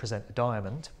to represent a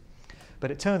diamond.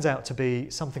 But it turns out to be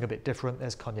something a bit different.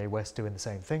 There's Kanye West doing the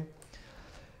same thing.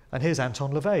 And here's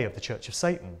Anton LaVey of the Church of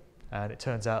Satan. And it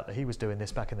turns out that he was doing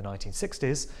this back in the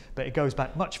 1960s, but it goes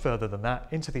back much further than that,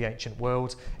 into the ancient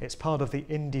world. It's part of the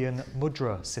Indian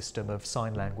mudra system of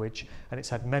sign language, and it's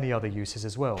had many other uses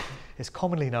as well. It's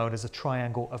commonly known as a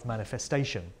triangle of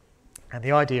manifestation. And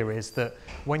the idea is that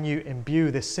when you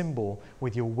imbue this symbol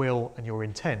with your will and your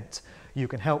intent, you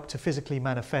can help to physically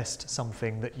manifest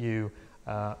something that you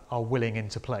are willing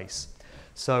into place.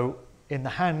 So in the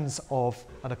hands of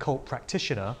an occult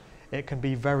practitioner, it can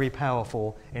be very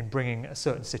powerful in bringing a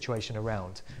certain situation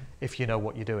around if you know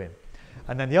what you're doing.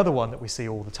 And then the other one that we see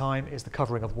all the time is the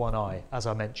covering of one eye, as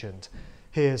I mentioned.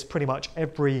 Here's pretty much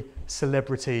every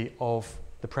celebrity of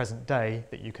the present day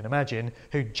that you can imagine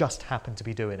who just happen to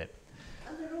be doing it.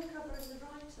 And they're all covering the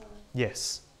right eye.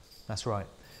 Yes, that's right.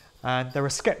 And there are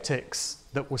skeptics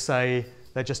that will say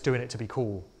they're just doing it to be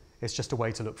cool. It's just a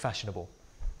way to look fashionable.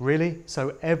 Really?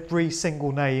 So every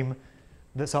single name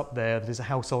that's up there, that is a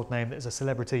household name, that is a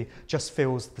celebrity, just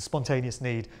feels the spontaneous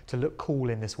need to look cool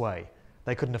in this way.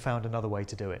 They couldn't have found another way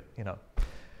to do it, you know.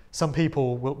 Some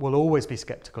people will always be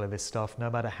skeptical of this stuff, no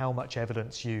matter how much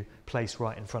evidence you place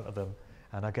right in front of them.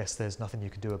 And I guess there's nothing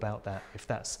you can do about that if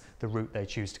that's the route they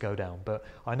choose to go down. But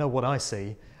I know what I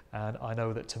see, and I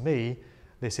know that to me,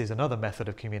 this is another method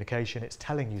of communication. It's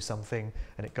telling you something,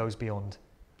 and it goes beyond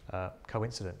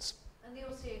coincidence. And the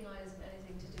all-seeing eye isn't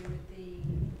anything to do with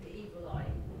the evil eye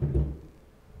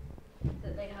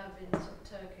that they have in sort of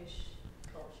Turkish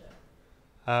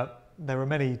culture? There are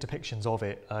many depictions of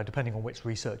it. Depending on which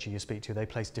researcher you speak to, they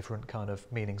place different kind of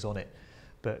meanings on it.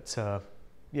 But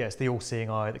yes, the all-seeing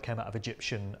eye that came out of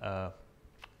Egyptian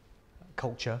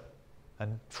culture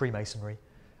and Freemasonry,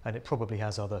 and it probably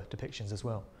has other depictions as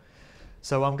well.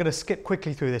 So I'm going to skip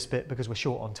quickly through this bit because we're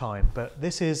short on time, but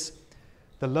this is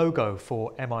the logo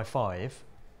for MI5,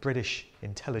 British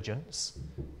Intelligence,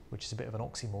 which is a bit of an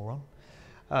oxymoron.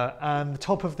 And the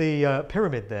top of the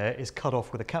pyramid there is cut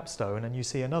off with a capstone, and you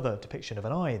see another depiction of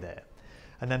an eye there.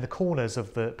 And then the corners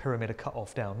of the pyramid are cut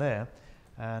off down there.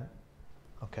 And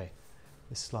okay,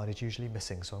 this slide is usually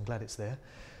missing, so I'm glad it's there.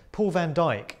 Paul van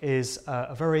Dyk is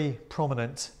a very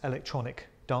prominent electronic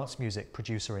dance music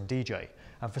producer and DJ.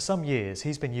 And for some years,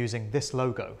 he's been using this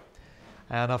logo.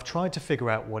 And I've tried to figure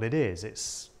out what it is.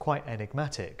 It's quite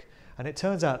enigmatic. And it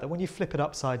turns out that when you flip it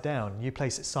upside down and you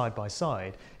place it side by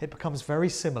side, it becomes very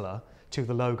similar to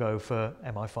the logo for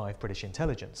MI5 British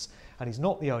Intelligence. And he's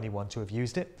not the only one to have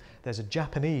used it. There's a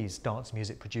Japanese dance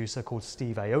music producer called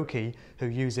Steve Aoki who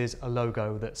uses a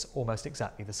logo that's almost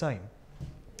exactly the same.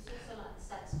 It's also like the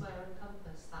set, square and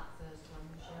compass, that first one,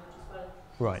 Michelle, which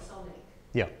is well, Right. Masonic.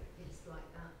 Yeah. It's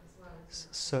like that as well.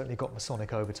 Certainly got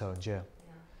Masonic overtones, yeah.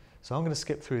 So I'm going to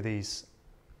skip through these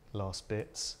last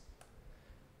bits.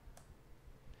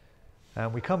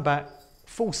 And we come back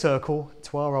full circle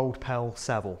to our old pal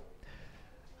Savile.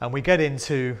 And we get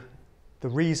into the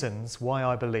reasons why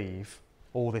I believe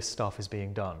all this stuff is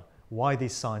being done, why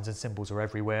these signs and symbols are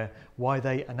everywhere, why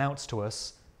they announce to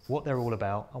us what they're all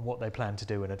about and what they plan to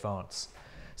do in advance.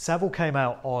 Savile came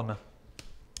out on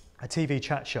a TV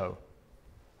chat show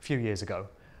a few years ago,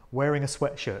 wearing a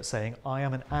sweatshirt saying, "I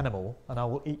am an animal and I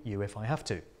will eat you if I have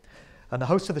to." And the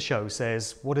host of the show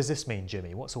says, "What does this mean,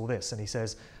 Jimmy? What's all this?" And he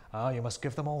says, "You must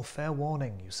give them all fair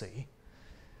warning, you see."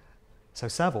 So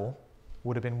Savile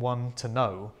would have been one to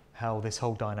know how this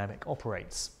whole dynamic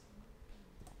operates.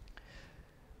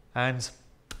 And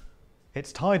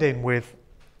it's tied in with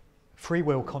free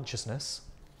will consciousness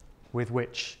with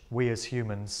which we as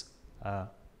humans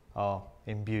are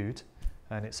imbued,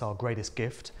 and it's our greatest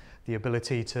gift, the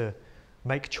ability to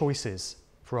make choices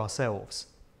for ourselves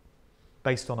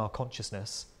based on our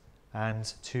consciousness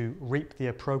and to reap the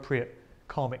appropriate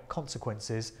karmic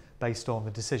consequences based on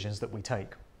the decisions that we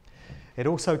take. It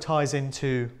also ties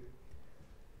into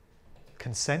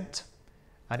consent,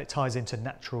 and it ties into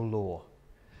natural law.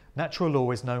 Natural law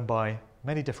is known by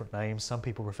many different names. Some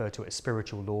people refer to it as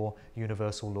spiritual law,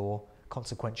 universal law,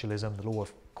 consequentialism, the law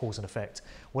of cause and effect.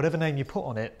 Whatever name you put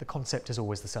on it, the concept is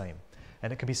always the same.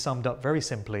 And it can be summed up very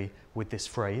simply with this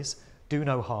phrase, do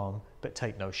no harm, but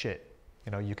take no shit.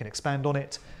 You know, you can expand on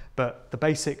it, but the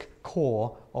basic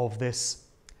core of this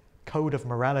code of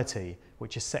morality,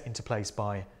 which is set into place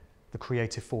by the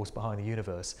creative force behind the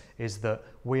universe, is that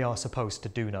we are supposed to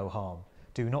do no harm.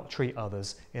 Do not treat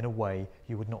others in a way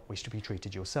you would not wish to be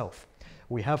treated yourself.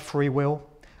 We have free will,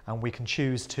 and we can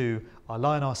choose to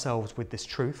align ourselves with this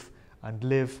truth and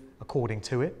live according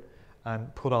to it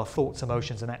and put our thoughts,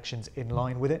 emotions and actions in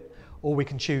line with it, or we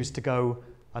can choose to go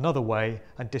another way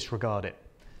and disregard it.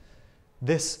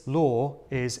 This law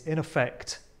is in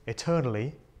effect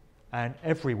eternally and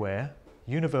everywhere,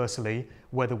 universally,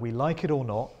 whether we like it or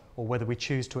not, or whether we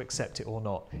choose to accept it or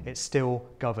not. It still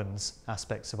governs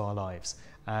aspects of our lives,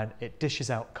 and it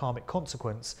dishes out karmic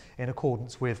consequence in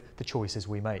accordance with the choices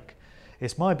we make.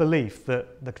 It's my belief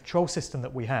that the control system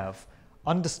that we have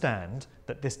understand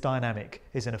that this dynamic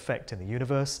is in effect in the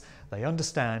universe. They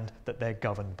understand that they're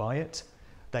governed by it.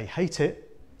 They hate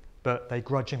it, but they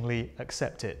grudgingly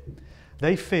accept it.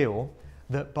 They feel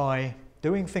that by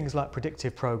doing things like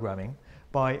predictive programming,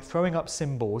 by throwing up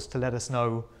symbols to let us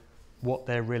know what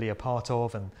they're really a part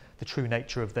of and the true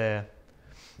nature of their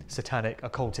satanic,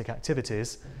 occultic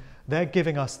activities, they're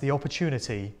giving us the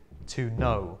opportunity to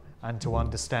know and to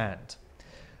understand.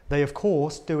 They, of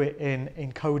course, do it in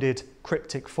encoded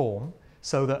cryptic form,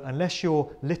 so that unless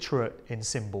you're literate in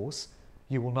symbols,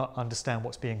 you will not understand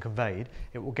what's being conveyed.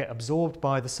 It will get absorbed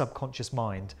by the subconscious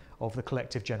mind of the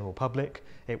collective general public.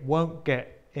 It won't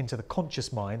get into the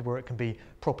conscious mind where it can be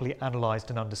properly analysed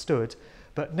and understood.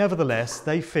 But nevertheless,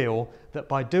 they feel that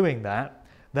by doing that,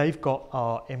 they've got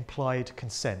our implied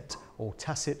consent or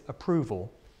tacit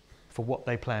approval for what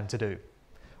they plan to do.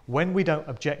 When we don't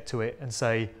object to it and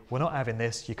say, we're not having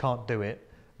this, you can't do it,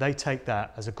 they take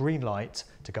that as a green light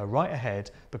to go right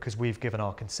ahead because we've given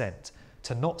our consent.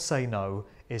 To not say no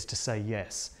is to say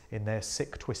yes in their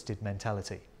sick, twisted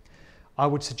mentality. I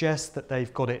would suggest that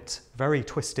they've got it very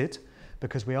twisted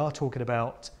because we are talking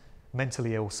about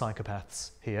mentally ill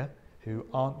psychopaths here who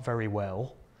aren't very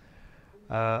well.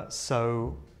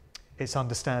 So it's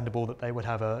understandable that they would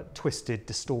have a twisted,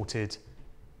 distorted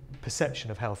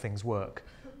perception of how things work.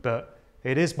 But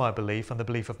it is my belief, and the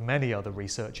belief of many other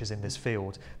researchers in this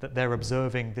field, that they're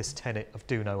observing this tenet of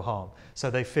do no harm.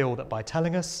 So they feel that by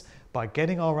telling us, by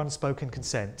getting our unspoken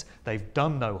consent, they've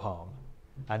done no harm.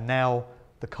 And now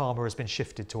the karma has been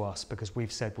shifted to us because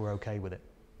we've said we're okay with it.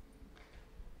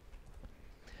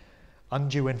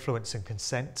 Undue influence and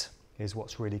consent is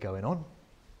what's really going on.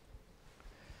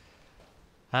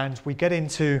 And we get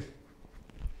into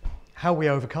how we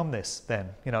overcome this then.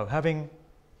 You know, having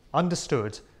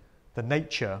understood the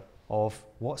nature of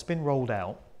what's been rolled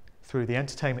out through the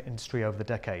entertainment industry over the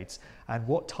decades and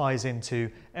what ties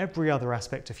into every other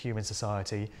aspect of human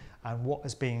society and what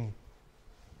has been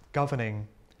governing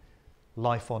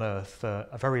life on Earth for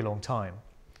a very long time.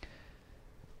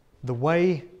 The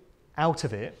way out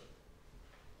of it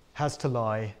has to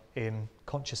lie in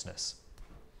consciousness.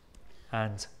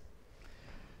 And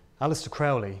Aleister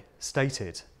Crowley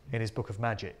stated in his book of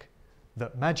magic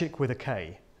that magic with a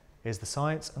K is the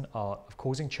science and art of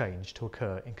causing change to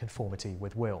occur in conformity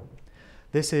with will.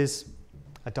 This is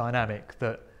a dynamic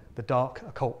that the dark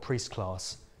occult priest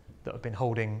class that have been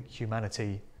holding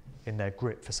humanity in their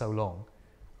grip for so long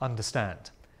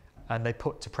understand, and they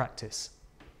put to practice.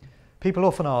 People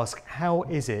often ask, how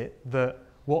is it that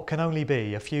what can only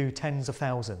be a few tens of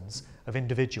thousands of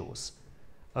individuals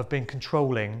have been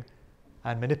controlling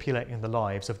and manipulating the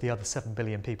lives of the other 7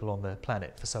 billion people on the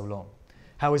planet for so long?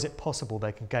 How is it possible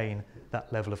they can gain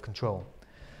that level of control?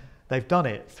 They've done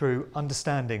it through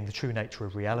understanding the true nature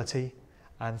of reality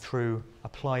and through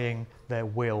applying their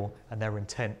will and their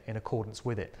intent in accordance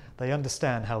with it. They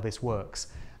understand how this works,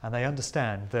 and they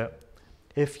understand that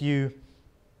if you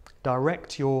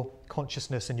direct your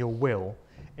consciousness and your will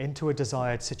into a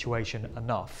desired situation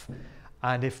enough,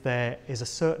 and if there is a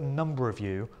certain number of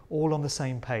you all on the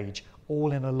same page,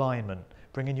 all in alignment,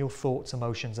 bringing your thoughts,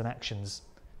 emotions and actions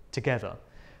together,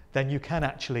 then you can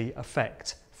actually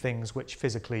affect things which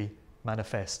physically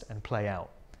manifest and play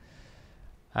out.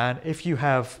 And if you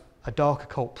have a dark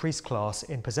occult priest class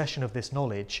in possession of this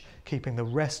knowledge, keeping the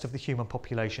rest of the human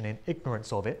population in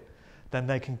ignorance of it, then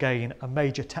they can gain a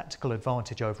major tactical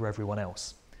advantage over everyone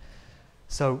else.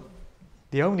 So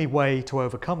the only way to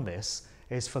overcome this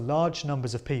is for large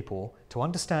numbers of people to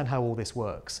understand how all this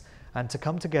works and to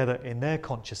come together in their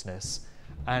consciousness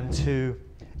and to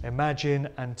imagine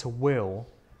and to will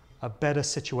a better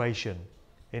situation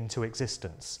into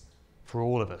existence for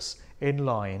all of us, in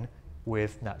line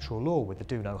with natural law, with the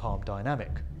do no harm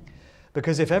dynamic.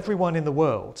 Because if everyone in the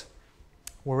world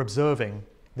were observing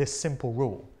this simple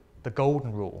rule, the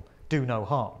golden rule, do no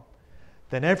harm,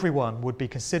 then everyone would be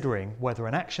considering whether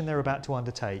an action they're about to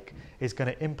undertake is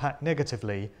going to impact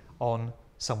negatively on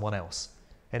someone else.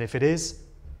 And if it is,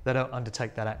 they don't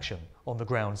undertake that action on the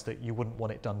grounds that you wouldn't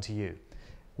want it done to you.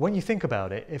 When you think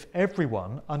about it, if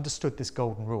everyone understood this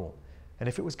golden rule, and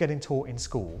if it was getting taught in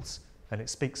schools, and it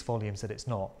speaks volumes that it's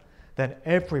not, then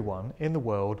everyone in the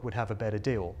world would have a better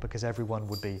deal because everyone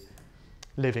would be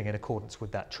living in accordance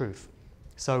with that truth.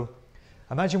 So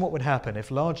imagine what would happen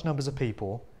if large numbers of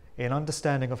people, in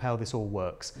understanding of how this all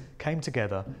works, came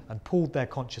together and pooled their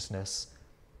consciousness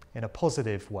in a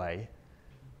positive way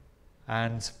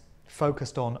and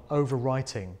focused on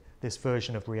overwriting this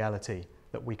version of reality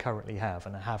that we currently have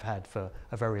and have had for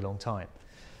a very long time.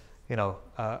 You know,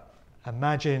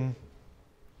 imagine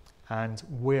and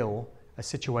will a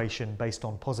situation based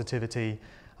on positivity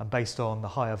and based on the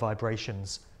higher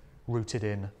vibrations rooted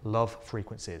in love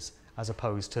frequencies, as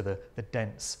opposed to the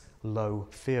dense, low,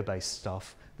 fear-based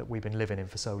stuff that we've been living in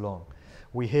for so long.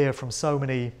 We hear from so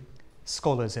many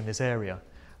scholars in this area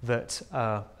that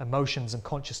emotions and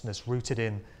consciousness rooted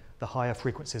in the higher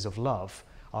frequencies of love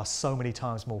are so many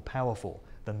times more powerful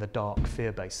than the dark,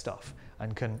 fear-based stuff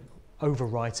and can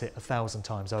overwrite it 1,000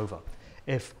 times over.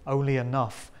 If only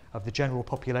enough of the general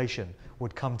population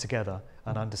would come together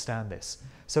and understand this.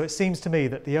 So it seems to me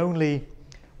that the only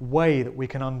way that we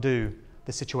can undo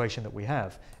the situation that we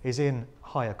have is in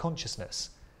higher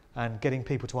consciousness and getting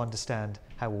people to understand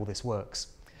how all this works.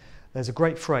 There's a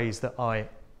great phrase that I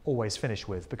always finish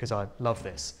with because I love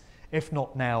this. If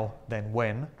not now, then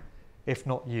when? If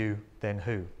not you, then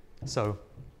who? So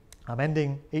I'm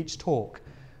ending each talk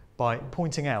by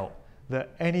pointing out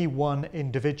that any one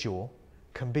individual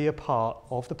can be a part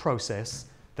of the process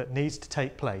that needs to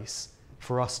take place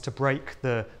for us to break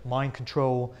the mind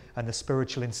control and the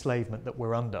spiritual enslavement that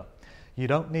we're under. You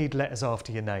don't need letters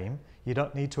after your name. You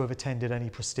don't need to have attended any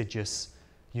prestigious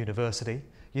university.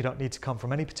 You don't need to come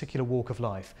from any particular walk of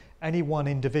life. Any one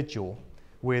individual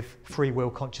with free will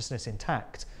consciousness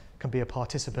intact can be a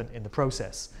participant in the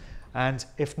process. And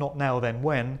if not now, then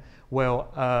when?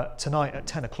 Well, tonight at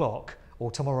 10 o'clock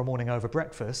or tomorrow morning over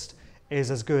breakfast is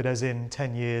as good as in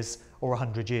 10 years or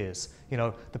 100 years. You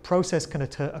know, the process can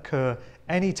occur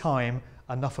any time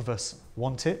enough of us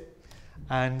want it,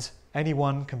 and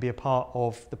anyone can be a part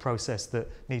of the process that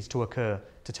needs to occur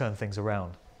to turn things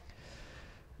around.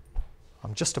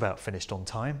 I'm just about finished on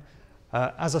time.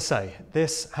 As I say,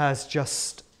 this has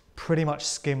just pretty much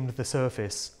skimmed the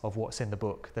surface of what's in the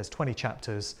book. There's 20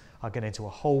 chapters. I get into a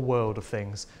whole world of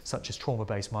things such as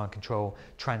trauma-based mind control,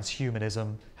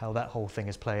 transhumanism, how that whole thing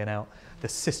is playing out, the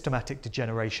systematic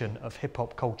degeneration of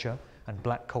hip-hop culture and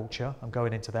black culture. I'm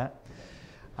going into that.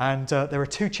 And there are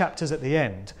 2 chapters at the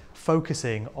end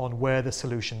focusing on where the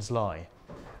solutions lie.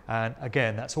 And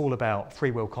again, that's all about free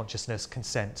will consciousness,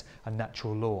 consent, and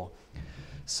natural law.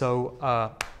 So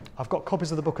I've got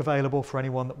copies of the book available for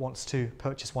anyone that wants to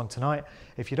purchase one tonight.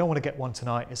 If you don't want to get one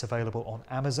tonight, it's available on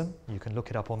Amazon. You can look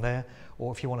it up on there.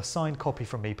 Or if you want a signed copy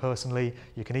from me personally,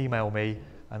 you can email me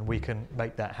and we can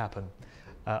make that happen.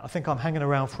 I think I'm hanging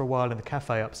around for a while in the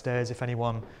cafe upstairs if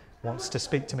anyone wants to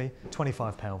speak to me.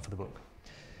 £25 for the book.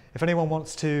 If anyone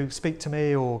wants to speak to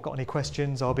me or got any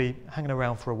questions, I'll be hanging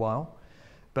around for a while.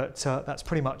 But that's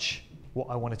pretty much what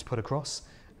I wanted to put across.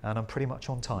 And I'm pretty much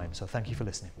on time, so thank you for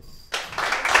listening.